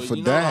holding out for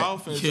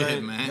that. Yeah,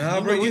 man. Nah,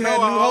 bro, you had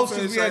new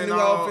offense. We had new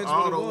offense.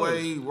 All the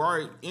way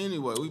right.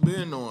 Anyway, we've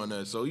been knowing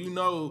that. So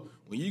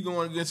when you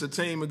going against a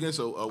team against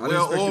a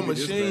well-oiled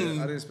machine,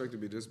 I didn't expect to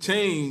be this bad.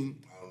 Team.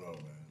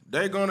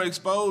 They're gonna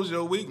expose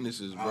your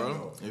weaknesses,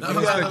 bro.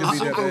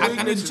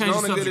 I need to change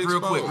the subject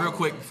real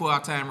quick before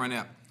our time run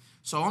out.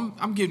 So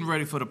I'm getting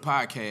ready for the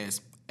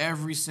podcast.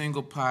 Every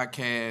single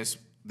podcast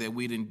that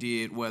we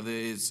did, whether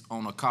it's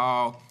on a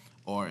call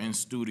or in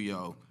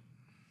studio,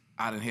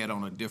 I done had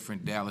on a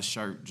different Dallas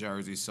shirt,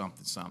 jersey,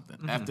 something.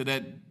 Mm-hmm. After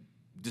that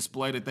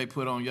display that they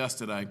put on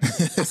yesterday, I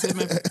said,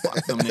 man,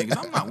 fuck them niggas.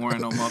 I'm not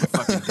wearing no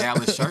motherfucking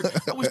Dallas shirt.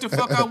 I wish the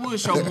fuck I would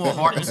show more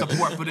heart and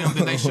support for them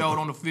than they showed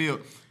on the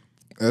field.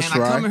 That's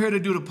and I right. come in here to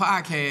do the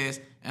podcast,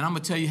 and I'm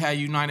going to tell you how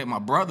united my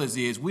brothers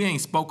is. We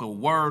ain't spoke a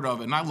word of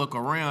it, and I look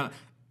around,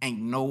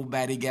 ain't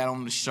nobody got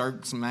on the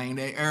shirts, man.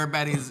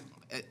 Everybody's,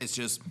 it's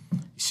just,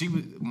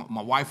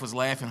 my wife was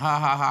laughing, ha,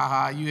 ha, ha,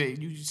 ha,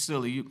 you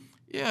silly.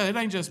 Yeah, it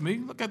ain't just me.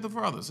 Look at the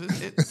brothers.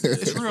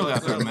 It's real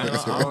out there, man.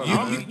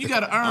 You got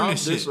to earn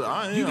this shit.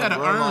 You got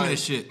to earn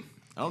this shit.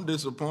 I'm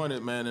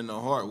disappointed, man, in the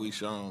heart we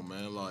shown,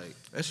 man. Like,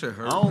 that shit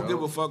hurt. I don't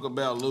give a fuck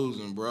about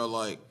losing, bro.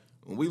 Like,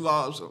 when we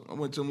lost, I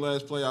went to them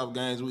last playoff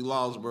games, we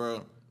lost,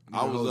 bro.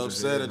 I was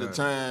upset at the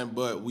time,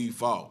 but we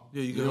fought.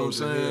 Yeah, you know what I'm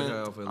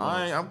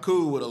saying? I'm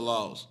cool with a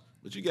loss.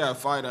 But you gotta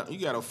fight. You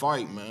gotta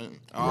fight, man.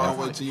 I'll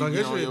wait till you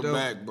get on your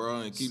back,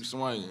 bro, and keep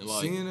swinging.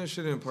 Like, seeing that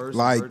shit in person,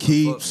 like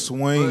keep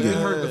swinging. It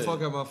hurt the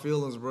fuck out of my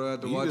feelings, bro.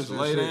 After watching just that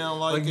lay shit. down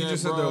like you that,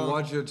 just bro. sit there and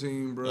watch your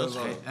team, bro.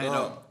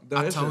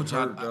 I told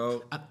y'all.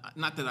 Dog.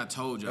 Not that I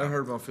told y'all. That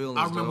hurt my feelings.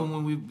 I remember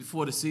when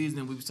before the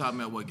season we was talking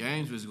about what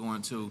games we was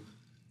going to.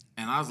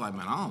 And I was like,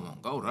 man, I don't want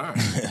to go there.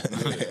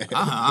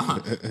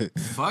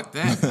 Fuck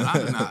that,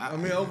 man. I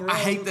mean, overall, I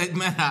hate that,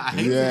 man. I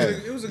hate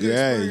that. It was a good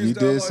experience. You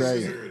did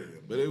say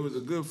it. But it was a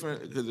good friend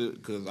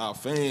because our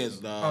fans,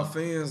 dog. Our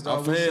fans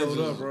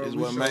is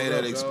what made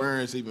that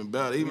experience even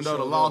better. Even though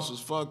the loss was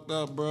fucked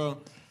up, bro.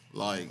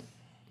 Like,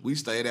 we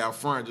stayed out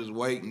front just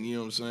waiting. You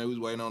know what I'm saying? We was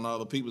waiting on all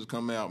the people to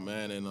come out,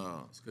 man. And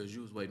it's because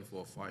you was waiting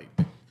for a fight.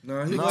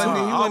 No, he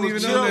wasn't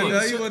even on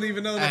that. He wasn't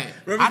even on that.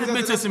 I done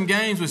been to some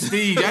games with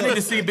Steve. I need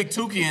to see Big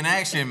Tukey in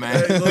action, man.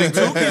 Big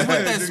Tukey's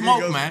with that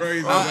smoke, man.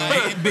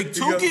 Big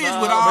Tukey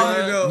is with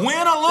all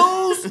win or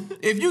lose.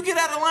 If you get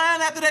out of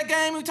line after that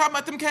game, we talking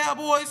about them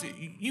Cowboys,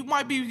 you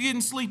might be getting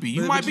sleepy.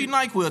 You might be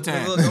NyQuil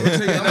time. Look, I'm gonna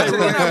tell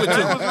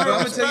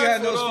you how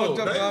those fucked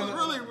up. They was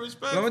really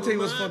respectful. I'm gonna tell you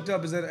what's fucked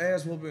up is that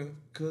ass whooping.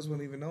 Cuz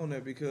wasn't even on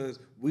that because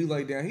we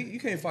lay down. You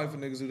can't fight for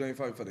niggas who ain't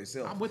fight for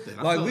themselves. I'm with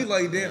it. Like we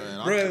lay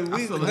down, bro.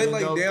 They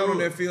lay down on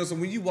that field. So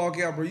when you walk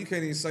out, bro, you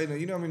can't even say nothing.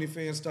 You know how many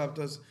fans stopped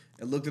us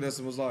and looked at us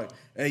and was like,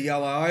 "Hey,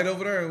 y'all all right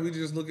over there?" And we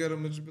just look at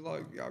them and just be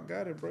like, "Y'all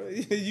got it, bro.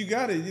 You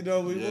got it." You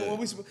know,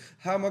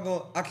 how am I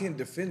going? I can't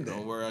defend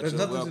that. There's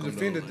nothing to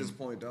defend at this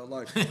point, though.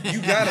 Like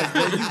you got it,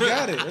 bro. You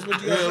got it. That's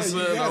what you got to say.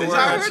 You got it.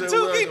 I heard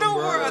Tukey. Don't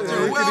worry about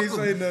your welcome.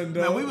 Say nothing,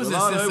 dog. Man, we was in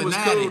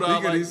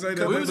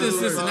Cincinnati. We was in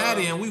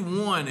Cincinnati and we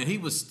won, and he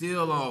was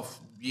still off.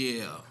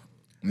 Yeah.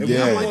 And we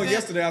won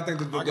yesterday. I think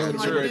the game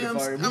was ready to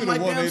fight. I'm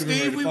like, damn,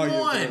 Steve, we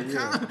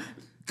won.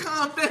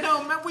 Calm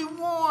down, man. We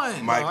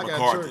won. Mike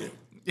McCarthy.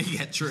 He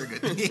got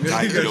triggered.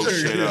 Tighten your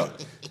shit up.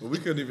 But we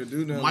couldn't even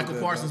do nothing. Michael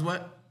Parsons,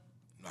 what?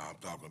 No, I'm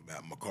talking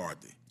about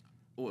McCarthy.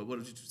 What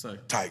did you say?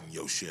 Tighten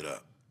your shit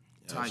up.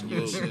 Tighten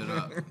your shit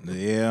up.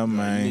 Yeah,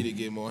 man. You need to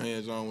get more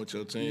hands on with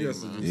your team,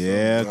 man.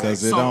 Yeah,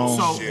 because it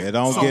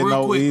don't get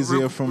no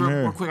easier from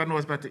here. Real quick, I know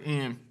it's about to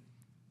end.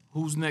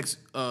 Who's next?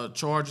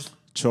 Chargers.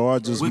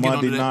 Chargers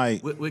Monday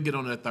night. We'll get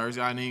on that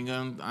Thursday. I ain't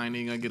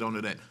even gonna get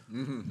onto that.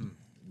 Mm-hmm.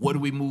 What do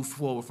we move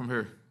forward from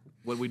here?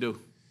 What do we do?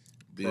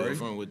 Build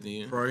from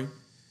within. Pray.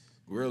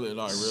 Really,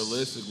 like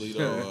realistically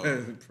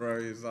though.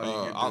 Pray is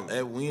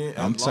that win,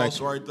 that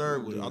loss right there,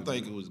 I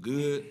think it was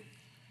good.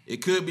 It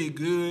could be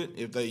good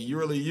if they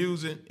really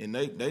use it, and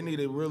they need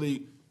to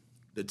really.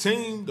 The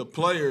team, the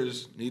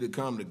players need to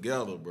come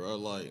together, bro.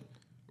 Like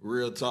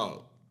real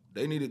talk.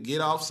 They need to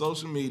get off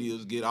social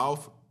medias, get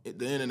off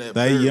the internet.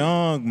 They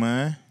young,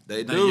 man.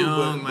 They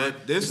do,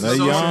 but this is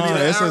young.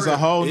 This is a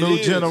whole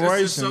new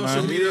generation,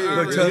 man.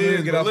 Look, tell them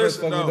to get off that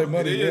fucking with their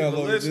money. Yeah,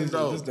 look, listen,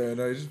 this day and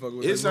age, just fucking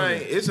with it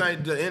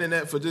ain't the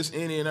internet for just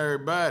any and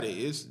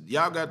everybody. It's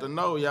y'all got to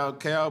know y'all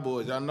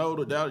Cowboys. Y'all know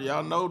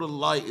the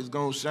light is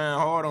gonna shine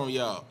hard on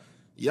y'all.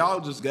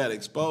 Y'all just got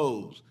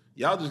exposed.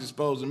 Y'all just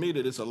exposing me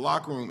that it's a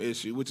locker room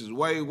issue, which is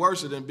way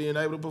worse than being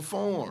able to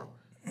perform.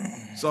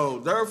 So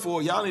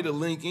therefore, y'all need to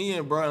link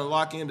in, bro, and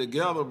lock in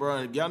together, bro.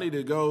 And y'all need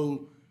to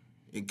go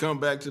and come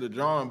back to the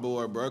drawing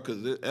board, bro,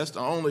 because that's the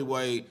only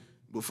way.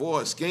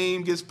 Before a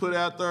scheme gets put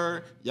out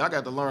there, y'all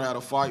got to learn how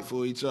to fight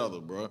for each other,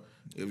 bro.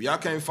 If y'all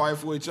can't fight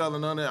for each other,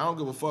 none of that, I don't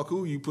give a fuck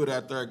who you put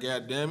out there,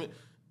 goddamn it.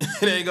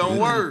 It ain't gonna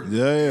work.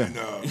 Yeah.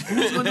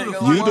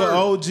 You the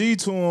OG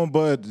to him,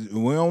 but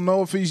we don't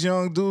know if these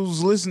young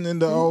dudes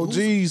listening to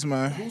OGs,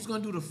 man. Who's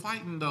gonna do the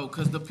fighting though?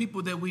 Because the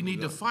people that we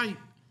need to fight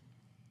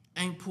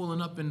ain't pulling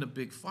up in the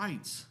big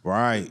fights.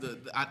 Right.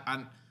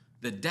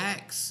 The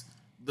Dax,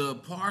 the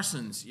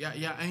Parsons, y'all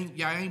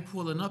ain't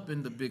pulling up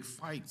in the big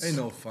fights. Ain't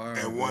no fire.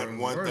 And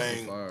one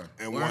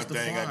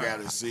thing I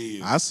gotta see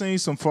is I seen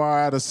some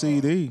fire out of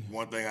CD.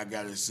 one thing I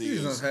gotta see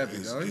He's is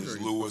unhappy, dog. He's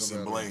Lewis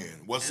and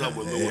Bland. What's up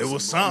with Lewis? It was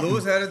and something.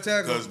 Lewis had a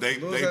tackle. Because they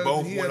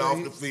both went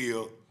off the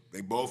field.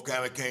 They both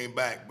kind of came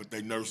back, but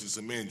they nursing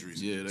some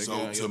injuries. Yeah, they so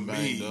kinda to got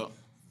banged me, up.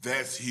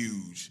 that's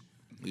huge.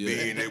 Yeah.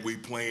 Being that we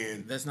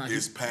playing That's not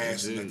this huge.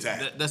 pass and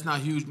attack. That's not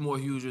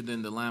huger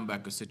than the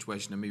linebacker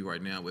situation to me right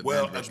now. With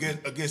Well, Van Bushman.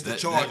 against the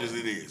Chargers,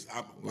 it is.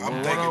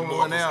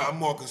 I'm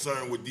more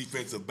concerned with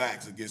defensive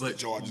backs against the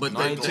Chargers. but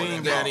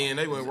 19 got in,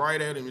 they went right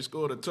at him and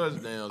scored a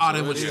touchdown. Oh,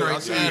 they went straight I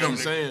see at what him. I'm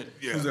saying.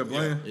 Yeah, Who's that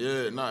playing?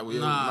 Yeah,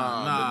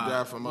 the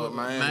guy from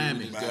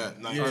Miami. Just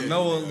got, Noah.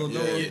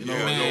 Man,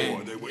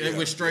 Noah. They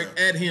went straight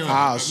at him.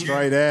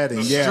 Straight at him.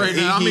 Yeah. Straight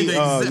at him. I mean,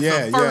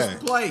 the first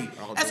play.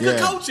 That's good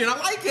Yeah. coaching. I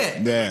like that.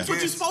 Yeah. That's what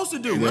you're supposed to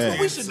do. That's what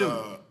we should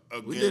do.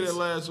 We did it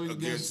last week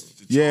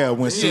against the Yeah, Chargers.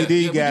 when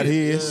CD we got did.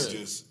 his.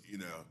 Just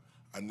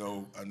I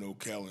know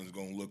Kellen's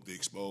gonna look to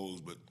expose,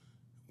 but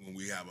when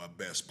we have our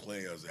best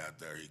players out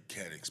there, he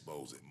can't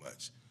expose it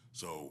much.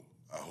 So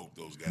I hope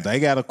those guys. They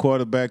got a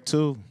quarterback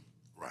too.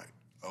 Right.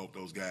 I hope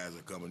those guys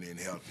are coming in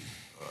healthy.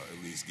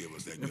 At least give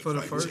us that And good for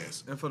the fighting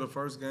chance.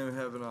 first game,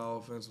 having our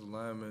offensive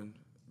linemen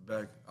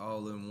back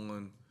all in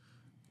one,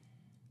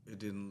 it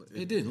didn't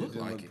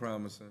look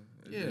promising.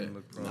 It didn't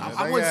look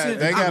promising.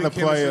 They got to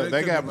play.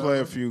 They got to play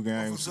a few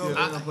games.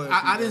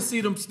 I didn't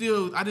see them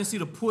still. I didn't see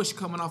the push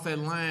coming off that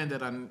line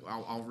that I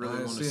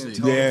really want to see.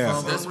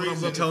 That's what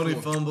I'm Tony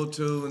fumbled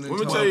too. And then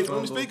let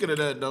me speaking of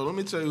that though, let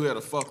me tell you who had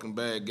a fucking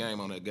bad game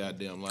on that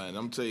goddamn line. I'm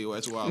gonna tell you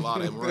that's why a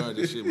lot of them runs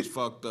and shit was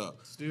fucked up.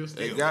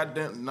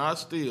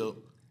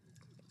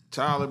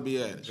 Tyler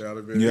Biadasz.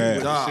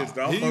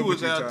 Yeah. He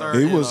was out there.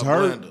 He was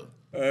hurt.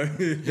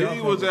 He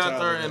was out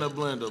there in a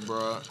blender,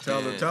 bro.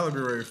 Tyler be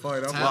ready to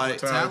fight.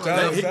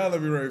 Tyler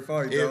be ready to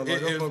fight.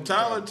 If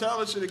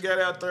Tyler should have got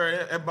out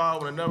there, that ball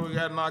would have never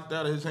got knocked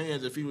out of his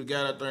hands if he would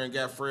got out there and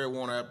got Fred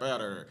Warner up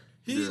out of there.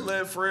 He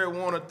let Fred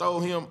Warner throw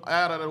him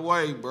out of the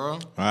way, bro.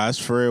 That's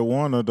Fred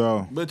Warner,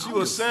 though. But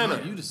you a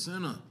center. You the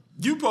center.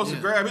 You supposed to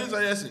grab his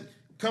ass and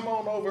come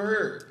on over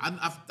here.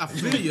 I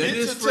feel you. It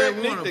is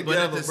Fred Warner, but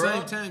at the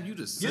same time, you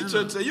the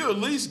center. You at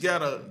least got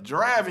to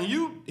drive, and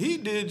he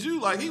did you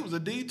like he was a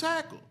D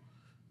tackle.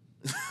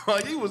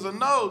 Like he was a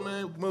nose,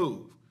 man,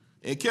 move.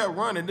 And kept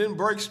running, didn't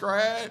break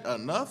stride or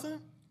nothing.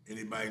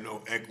 Anybody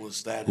know Eckler's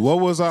status? What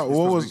was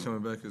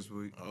coming back this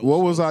week? What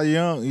was our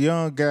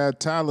young guy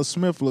Tyler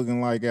Smith looking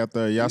like out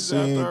there? Y'all see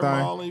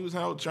anything? He was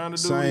trying to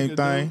do same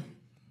thing.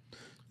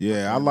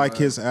 Yeah, I like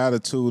his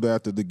attitude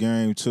after the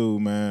game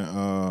too,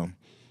 man.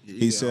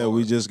 He said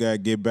we just got to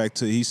get back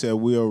to. He said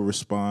we'll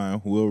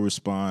respond,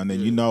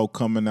 and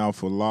coming out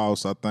for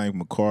loss, I think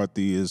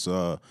McCarthy is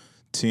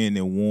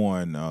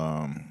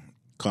 10-1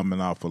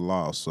 coming out for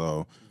loss.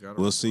 So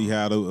we'll see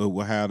how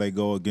they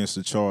go against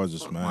the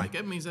Chargers, man. Mike,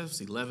 that means that's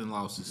 11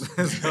 losses.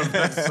 I was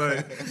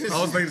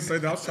thinking to say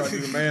that. I was trying to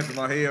do the math in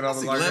my head. I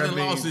was like, 11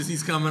 losses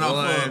he's coming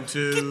off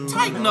for.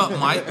 Tighten up,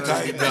 Mike.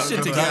 Get that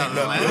shit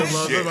together, man.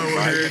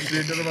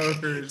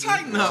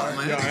 Tighten up,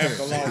 man.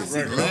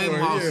 11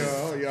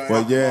 losses.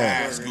 But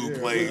yeah, high school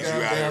plays you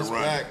out here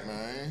running.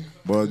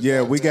 But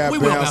yeah, we got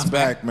bounce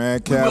back, man.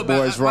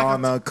 Cowboys raw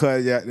and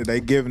uncut. Yeah,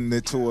 they giving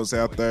it to us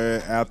out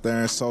there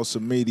in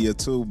social media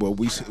too. But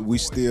we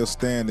still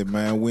standing,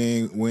 man. We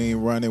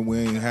ain't running, we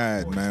ain't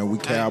hiding, man. We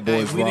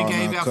Cowboys we raw done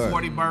and gave uncut. out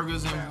 40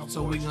 burgers, and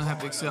so we gonna have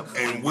to accept.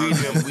 And we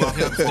them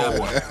fucking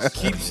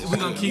boys. We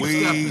gonna keep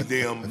We stepping.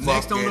 them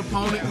Next on the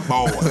fucking opponent,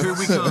 boys. here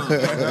we come.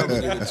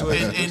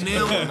 and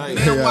now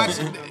watch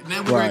it.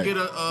 Now we're gonna get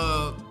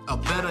a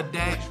better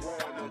Dak.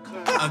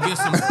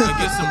 Against some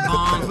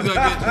bums, we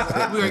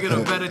gonna get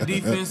a better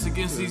defense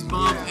against these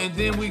bums, and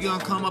then we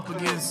gonna come up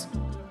against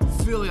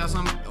Philly or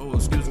somebody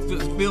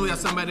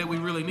that we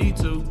really need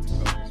to,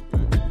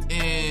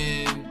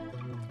 and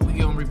we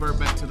gonna revert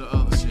back to the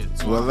other shit.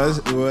 So Well,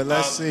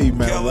 let's see,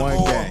 man. Kellen One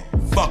Moore, game.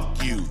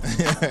 Fuck you.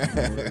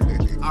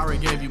 I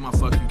already gave you my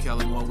fuck you,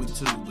 Kellen Moore, week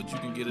 2, but you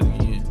can get it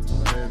again.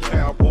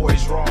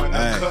 Cowboys drawing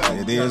Hey,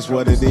 it is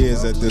what it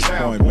is at this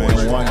point,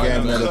 man. One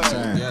game at a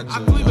time. I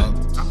believe it.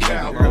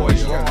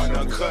 Cowboys drawing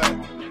uncut.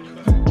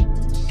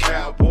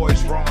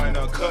 Cowboys drawing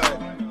uncut.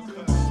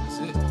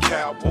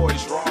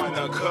 Cowboys drawing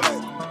uncut.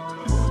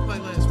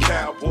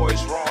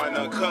 Cowboys drawing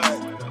uncut.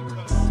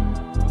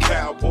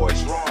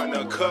 Cowboys drawing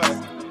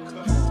uncut.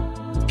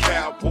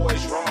 Cowboys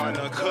Cowboys drawing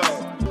a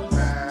cut.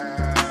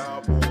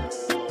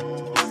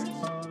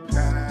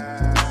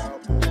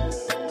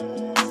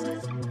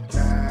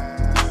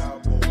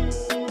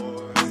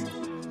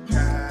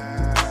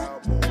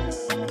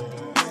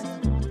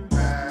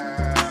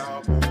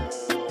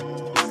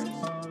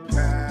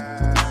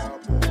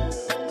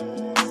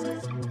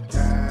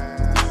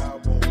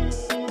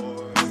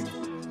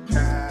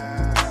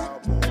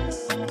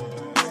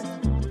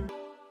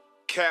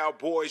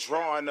 Cowboys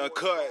drawing a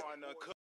cut.